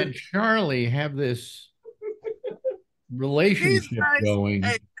 Brian and Charlie have this relationship going.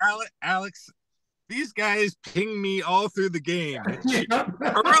 Hey, Alex, these guys ping me all through the game.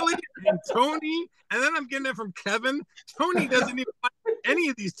 Charlie and Tony, and then I'm getting it from Kevin. Tony doesn't even like any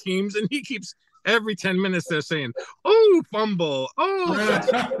of these teams, and he keeps every 10 minutes they're saying, "Oh, fumble! Oh."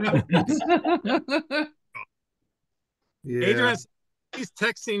 Yeah. Adrian, he's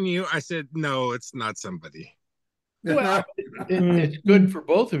texting you. I said, "No, it's not somebody." Well, it's good for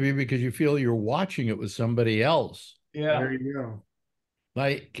both of you because you feel you're watching it with somebody else. Yeah. There you go.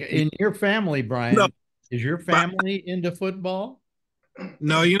 Like in your family, Brian, is your family into football?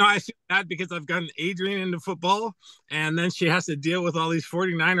 No, I feel bad because I've gotten Adrian into football, and then she has to deal with all these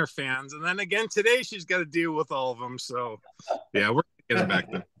 49er fans. And then again today, she's got to deal with all of them. So, yeah, we're going to get her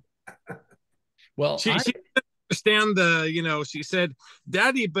back there. Well, she didn't understand she said,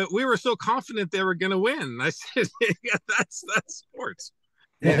 "Daddy, but we were so confident they were going to win." I said, "Yeah, that's sports."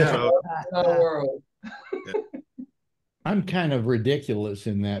 Yeah. World. I'm kind of ridiculous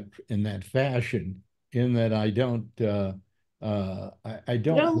in that fashion, in that I don't I don't.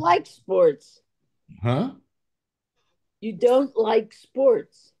 You don't like sports. Huh? You don't like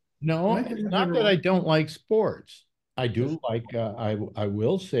sports. No, it's not that I don't like sports. I do like I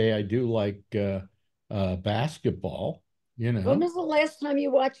will say I do like basketball, When was the last time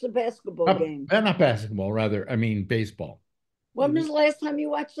you watched a basketball game? Not basketball, rather, I mean baseball. When was the last time you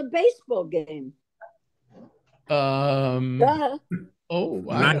watched a baseball game? Oh,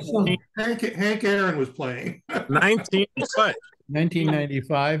 Hank Aaron was playing.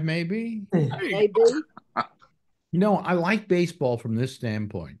 1995, maybe. Maybe. I like baseball from this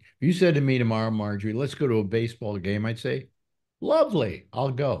standpoint. If you said to me tomorrow, Marjorie, let's go to a baseball game, I'd say, lovely,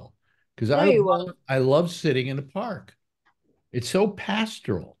 I'll go. Because I love sitting in the park. It's so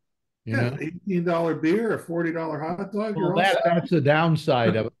pastoral. $18 beer, a $40 hot dog. Well, that's the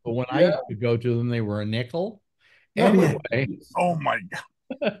downside of it. But when I used to go to them, they were a nickel. Anyway. Oh my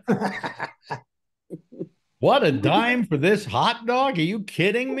God. What a dime for this hot dog? Are you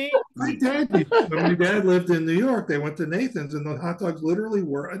kidding me? My dad lived in New York. They went to Nathan's, and the hot dogs literally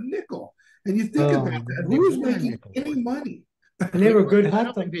were a nickel. And you think about that, who's making any money? And they were good hot dogs. I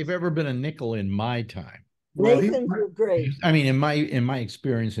don't think they've ever been a nickel in my time. Nathan's were great. I mean, in my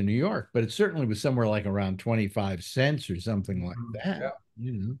experience in New York, but it certainly was somewhere like around 25 cents or something like that.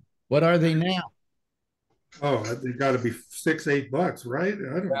 Yeah. What are they now? Oh, they got to be $6-8, right? I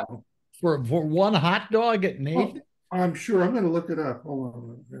don't know. For one hot dog at Nathan's? Oh, I'm sure. I'm going to look it up. Hold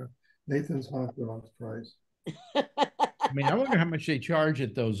on. Yeah. Nathan's hot dogs price. I mean, I wonder how much they charge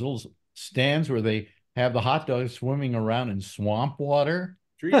at those little stands where they have the hot dogs swimming around in swamp water.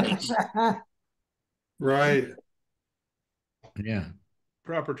 Right. Yeah.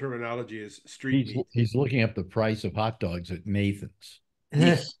 Proper terminology is street meat. He's looking up the price of hot dogs at Nathan's.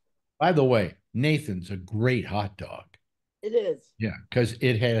 By the way, Nathan's a great hot dog. It is. Yeah, because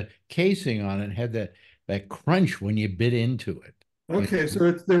it had casing on it, had that crunch when you bit into it. Okay,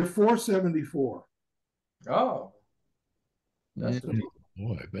 so they're $4.74. Oh. That's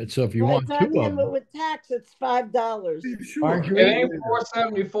boy, but so if you By want the time two you of have them, it with tax, it's $5. Sure. It ain't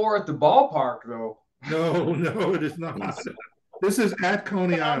 $4.74 at the ballpark though. No, it is not. This is at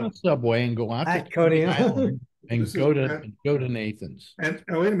Coney Island. Subway and go out At Coney Island and go to Nathan's. And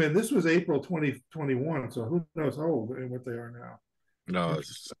wait a minute, this was April 2021, so who knows how old and what they are now. No,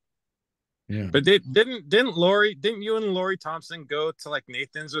 yeah. But didn't you and Lori Thompson go to like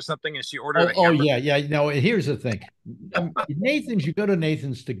Nathan's or something, and she ordered? Yeah. No, here's the thing. Nathan's, you go to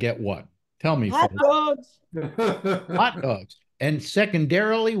Nathan's to get what? Tell me. Hot dogs. Hot dogs. And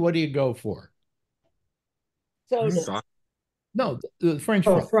secondarily, what do you go for? Soda. No, the French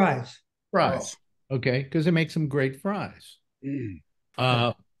fries. Fries. Oh. Okay, because they make some great fries. We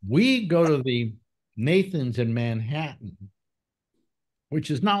go to the Nathan's in Manhattan, which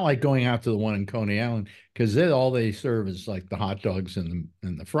is not like going out to the one in Coney Island, because all they serve is like the hot dogs and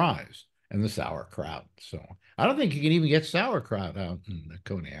the fries and the sauerkraut. So I don't think you can even get sauerkraut out in the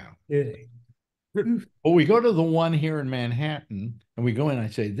Coney Island. Yeah. Well, we go to the one here in Manhattan, and we go in. I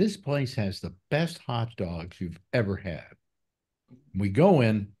say, this place has the best hot dogs you've ever had. We go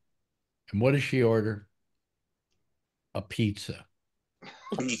in, and what does she order? A pizza.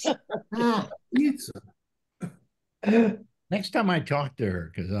 Pizza. Next time I talk to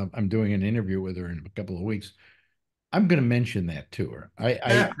her, because I'm doing an interview with her in a couple of weeks, I'm going to mention that to her.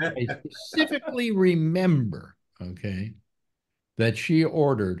 I specifically remember, okay, that she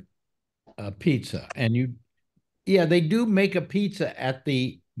ordered a pizza. And yeah, they do make a pizza at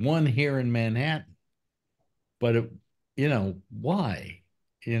the one here in Manhattan. But, why?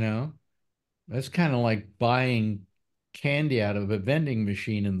 That's kind of like buying candy out of a vending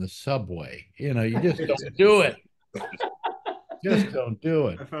machine in the subway. You just don't do it. Just don't do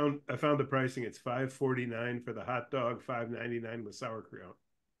it. I found the pricing. It's $5.49 for the hot dog, $5.99 with sauerkraut.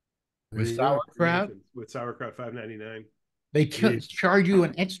 With sauerkraut? With sauerkraut, $5.99. They charge you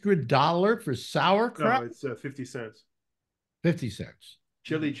an extra $1 for sauerkraut? No, it's 50 cents. 50 cents.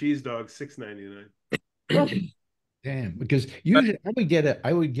 Chili cheese dog, $6.99. Damn, because usually I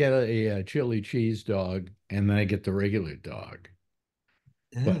would get a chili cheese dog, and then I get the regular dog.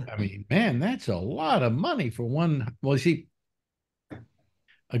 But I mean, man, that's a lot of money for one. Well, see,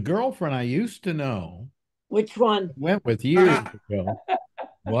 a girlfriend I used to know. Which one? Went with years ago.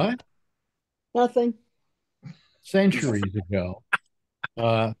 What? Nothing. Centuries ago.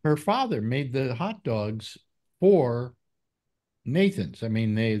 Her father made the hot dogs for Nathan's. I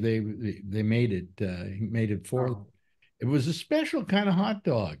mean, they made it. He made it for them. It was a special kind of hot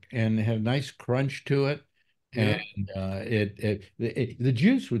dog, and it had a nice crunch to it. Yeah. And the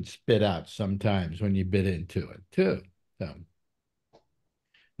juice would spit out sometimes when you bit into it too. So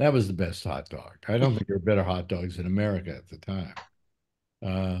that was the best hot dog. I don't think there were better hot dogs in America at the time.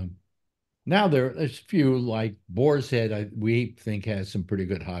 Now there's a few like Boar's Head. We think has some pretty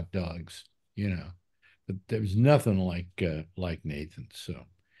good hot dogs, but there's nothing like Nathan's. So,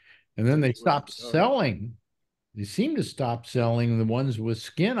 and then they stopped selling. They seem to stop selling the ones with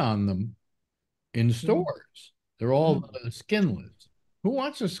skin on them in stores. They're all skinless. Who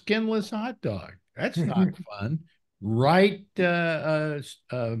wants a skinless hot dog? That's not fun, right,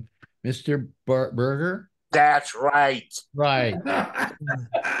 Mr. Burger? That's right. Right.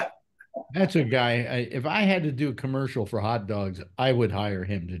 That's a guy. If I had to do a commercial for hot dogs, I would hire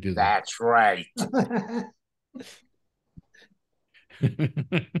him to do that. That's right.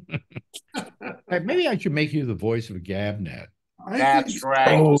 Maybe I should make you the voice of Gabnet. That's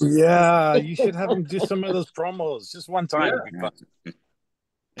right. Oh yeah, you should have him do some of those promos just one time.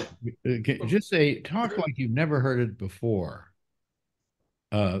 Just talk like you've never heard it before.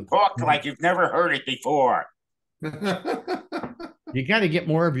 Talk like you've never heard it before. You got to get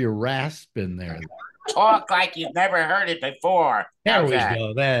more of your rasp in there. Talk like you've never heard it before. There we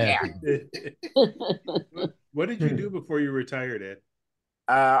go. What did you do before you retired, Ed?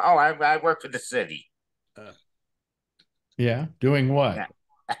 I work for the city. Yeah, doing what?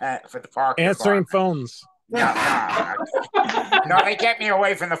 For the park. Answering phones. No, they get me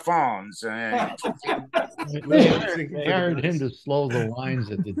away from the phones. They hired him to slow the lines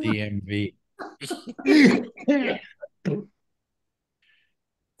at the DMV.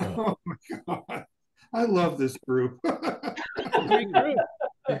 Oh my God. I love this group. Great group.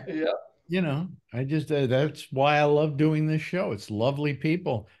 Yeah. I just, that's why I love doing this show. It's lovely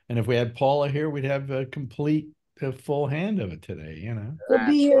people. And if we had Paula here, we'd have a full hand of it today, She'll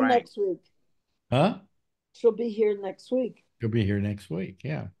be here next week. Huh? She'll be here next week. She'll be here next week.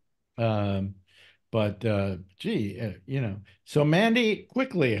 Yeah. So Mandy,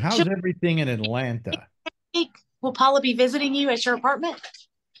 quickly, how's everything in Atlanta? Will Paula be visiting you at your apartment?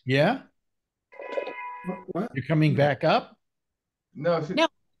 Yeah. What? You're coming back up? No. No.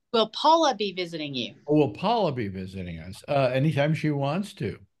 Will Paula be visiting you? Or will Paula be visiting us? Anytime she wants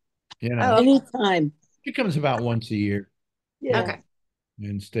to. Anytime. She comes about once a year. Yeah. Okay.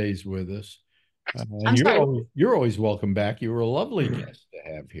 And stays with us. I'm sorry. You're always welcome back. You were a lovely guest to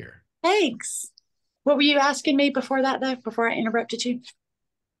have here. Thanks. What were you asking me before that, though? Before I interrupted you?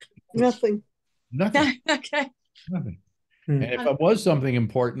 Nothing. Nothing. Okay. Nothing. And if it was something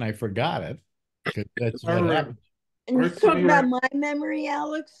important, I forgot it. That's what happened. And you're talking about my memory,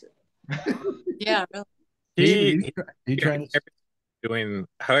 Alex? Yeah, really. You trying to doing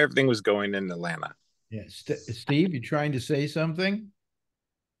how everything was going in Atlanta? Yeah, Steve, you trying to say something?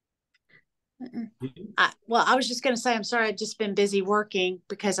 Well, I was just going to say, I'm sorry. I've just been busy working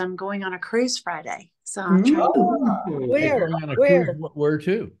because I'm going on a cruise Friday. So I'm trying Where? Where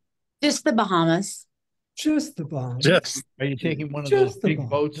to? just the Bahamas. Just the bomb. Are you taking one of those Just the big bomb.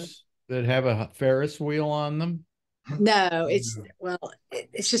 boats that have a Ferris wheel on them? No, it's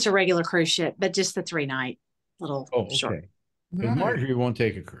just a regular cruise ship, but just the 3-night little short. Okay. Because Marjorie won't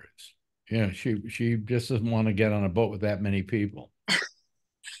take a cruise. Yeah, she just doesn't want to get on a boat with that many people.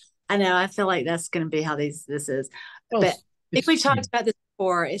 I know. I feel like that's going to be how this is. Well, but I think we've talked about this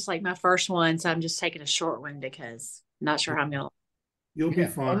before. It's like my first one, so I'm just taking a short one because I'm not sure how I'm going to. You'll be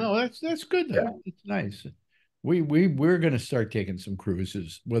fine. Oh, no, that's good though. It's nice. We're going to start taking some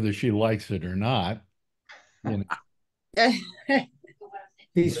cruises, whether she likes it or not. You know.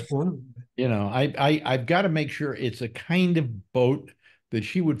 He's one. You know, I've got to make sure it's a kind of boat that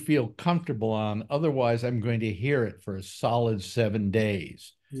she would feel comfortable on. Otherwise, I'm going to hear it for a solid 7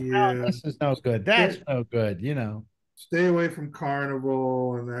 days. Yeah. Oh, this is no good. That's no good, you know. Stay away from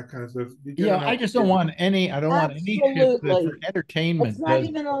Carnival and that kind of stuff. Yeah, I just don't want any. I don't want any ship that for entertainment. It's not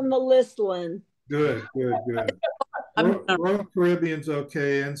even on the list, Lynn. Good. Royal Caribbean's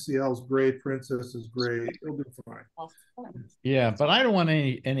okay. NCL's great. Princess is great. You'll be fine. Yeah, but I don't want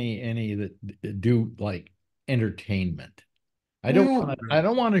any that do like entertainment. I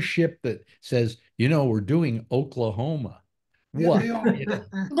don't want a ship that says, we're doing Oklahoma. What?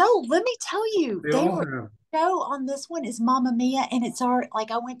 No, let me tell you, show on this one is Mamma Mia, and it's our I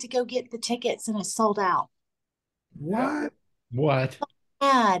went to go get the tickets and it's sold out. What? What?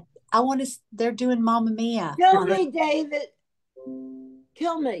 Dad, they're doing Mamma Mia. Kill me, David.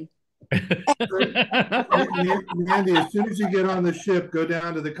 Kill me. Mandy, as soon as you get on the ship, go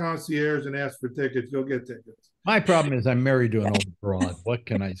down to the concierge and ask for tickets. You'll get tickets. My problem is I'm married to an old broad. What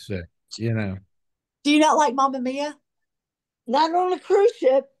can I say? Do you not like Mamma Mia? Not on a cruise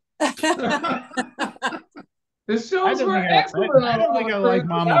ship. The shows were excellent. I don't think I like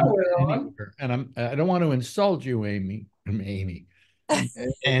Mamma Mia anywhere, and I don't want to insult you, Amy. And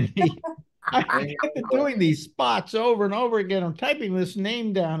I kept doing these spots over and over again. I'm typing this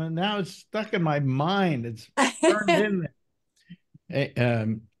name down, and now it's stuck in my mind. It's burned in there.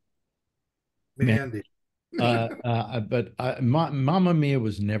 Mandy. But Mamma Mia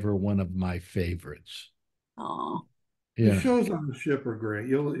was never one of my favorites. Oh. Yeah. The shows on the ship are great.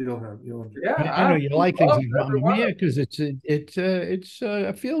 You'll Yeah, I know you like things like Mamma Mia because it's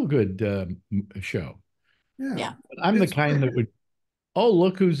a feel good show. Yeah. I'm the kind that would. Oh,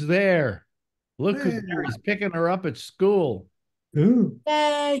 look who's there! Look who's there! He's picking her up at school. Ooh.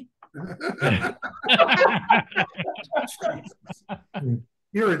 Yay!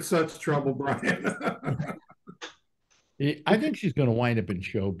 You're in such trouble, Brian. I think she's going to wind up in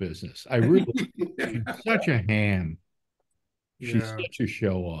show business. I really. She's such a ham. She's such a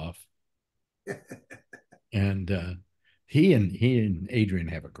show off. And he and Adrian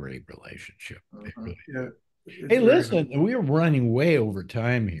have a great relationship. Really. Yeah. Hey, listen, we're running way over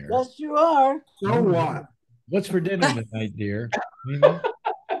time here. Yes, you are. So what? What's for dinner tonight, dear?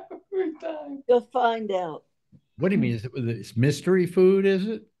 You'll find out. What do you mean? Is it's mystery food, is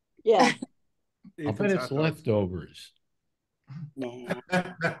it? Yeah. I'll bet it's leftovers. Is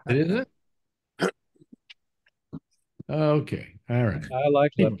it? Okay. All right. I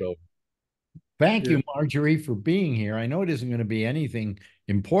like leftovers. Thank you, Marjorie, for being here. I know it isn't going to be anything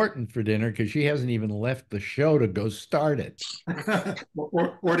important for dinner because she hasn't even left the show to go start it.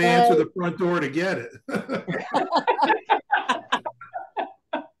 or to answer the front door to get it.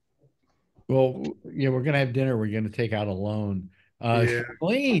 Well, yeah, we're going to have dinner. We're going to take out a loan.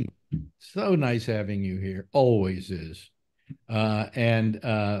 Charlene, so nice having you here. Always is. And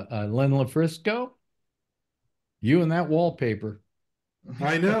Len LaFrisco, you and that wallpaper.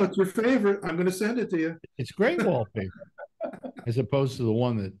 I know, it's your favorite. I'm going to send it to you. It's great wallpaper, as opposed to the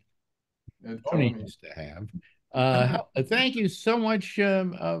one that Tony used to have. Thank you so much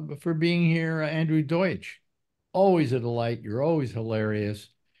for being here, Andrew Deutsch. Always a delight. You're always hilarious,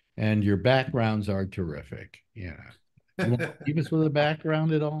 and your backgrounds are terrific. Yeah. You want to leave us with a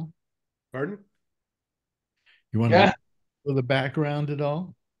background at all? Pardon? You want to leave us with a background at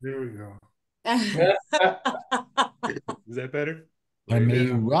all? There we go. Is that better? I may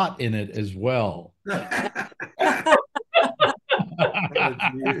rot in it as well. It's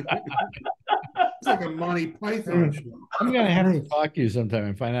like a Monty Python show. I'm going to have to talk to you sometime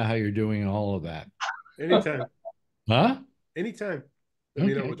and find out how you're doing all of that. Anytime. Huh? Anytime. Let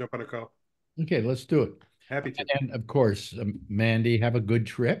me know. We'll jump on a call. Okay, let's do it. Happy to. And of course, Mandy, have a good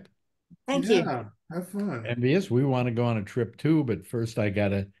trip. Thank you. Have fun. Envious, we want to go on a trip too, but first I got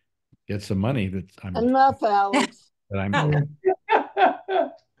to get some money that I'm enough, Alex. that I'm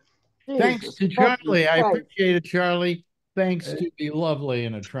Thanks Jesus to Charlie. I Christ. appreciate it, Charlie. Thanks to the lovely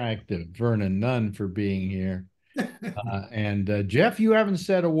and attractive Vernon Nunn for being here. And Jeff, you haven't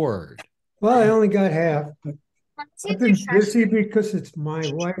said a word. Well, I only got half. But I've been busy because it's my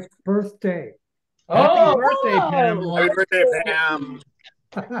wife's birthday. Happy birthday, Pamela. Happy birthday, Pam.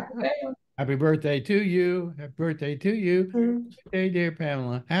 Happy birthday to you. Happy birthday to you. Happy birthday, dear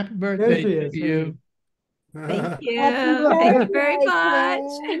Pamela. Happy birthday There to she you. Thank you. Happy Thank you very birthday, much.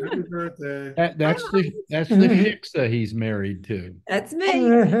 Pam. Happy birthday. That's the Shiksa he's married to. That's me.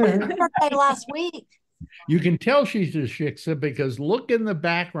 Birthday last week. You can tell she's a Shiksa because look in the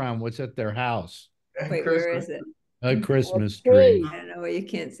background what's at their house. Wait, where is it? A Christmas A tree. tree. I don't know where you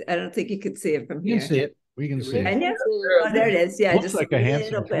can't see. I don't think you could see it from You here. can see it. We can see Can it. you? Oh, there it is. Yeah, Looks just like a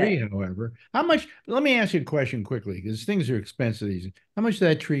handsome little tree, bit. however. How much? Let me ask you a question quickly because things are expensive these days. How much did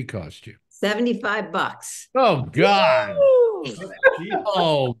that tree cost you? $75. Oh God! Woo!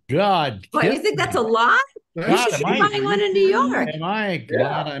 Oh God! What, you think that's a lot? You God, should am be I, buying one in New York. am I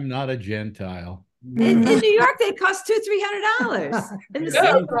glad I'm not a Gentile? In New York, they cost $200-$300 in the city.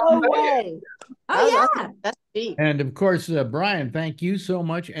 No way. Oh yeah. That's cheap. And of course, Brian, thank you so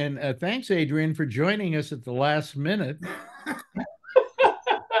much, and thanks, Adrian, for joining us at the last minute.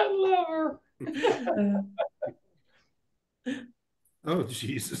 I love her. Oh,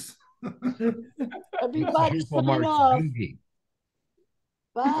 Jesus. Everybody Beautiful sign off. March.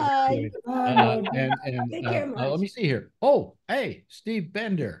 Bye. Take care, let me see here. Oh, hey, Steve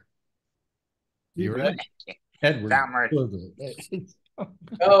Bender. You ready? Edward. Downward.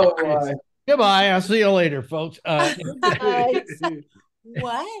 Oh my. Goodbye. I'll see you later, folks. Bye.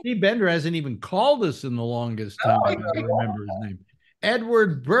 What? Steve Bender hasn't even called us in the longest time. I can remember his name.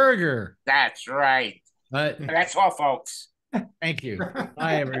 Edward Berger. That's right. That's all, folks. Thank you.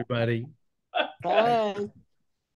 Bye, everybody. Bye.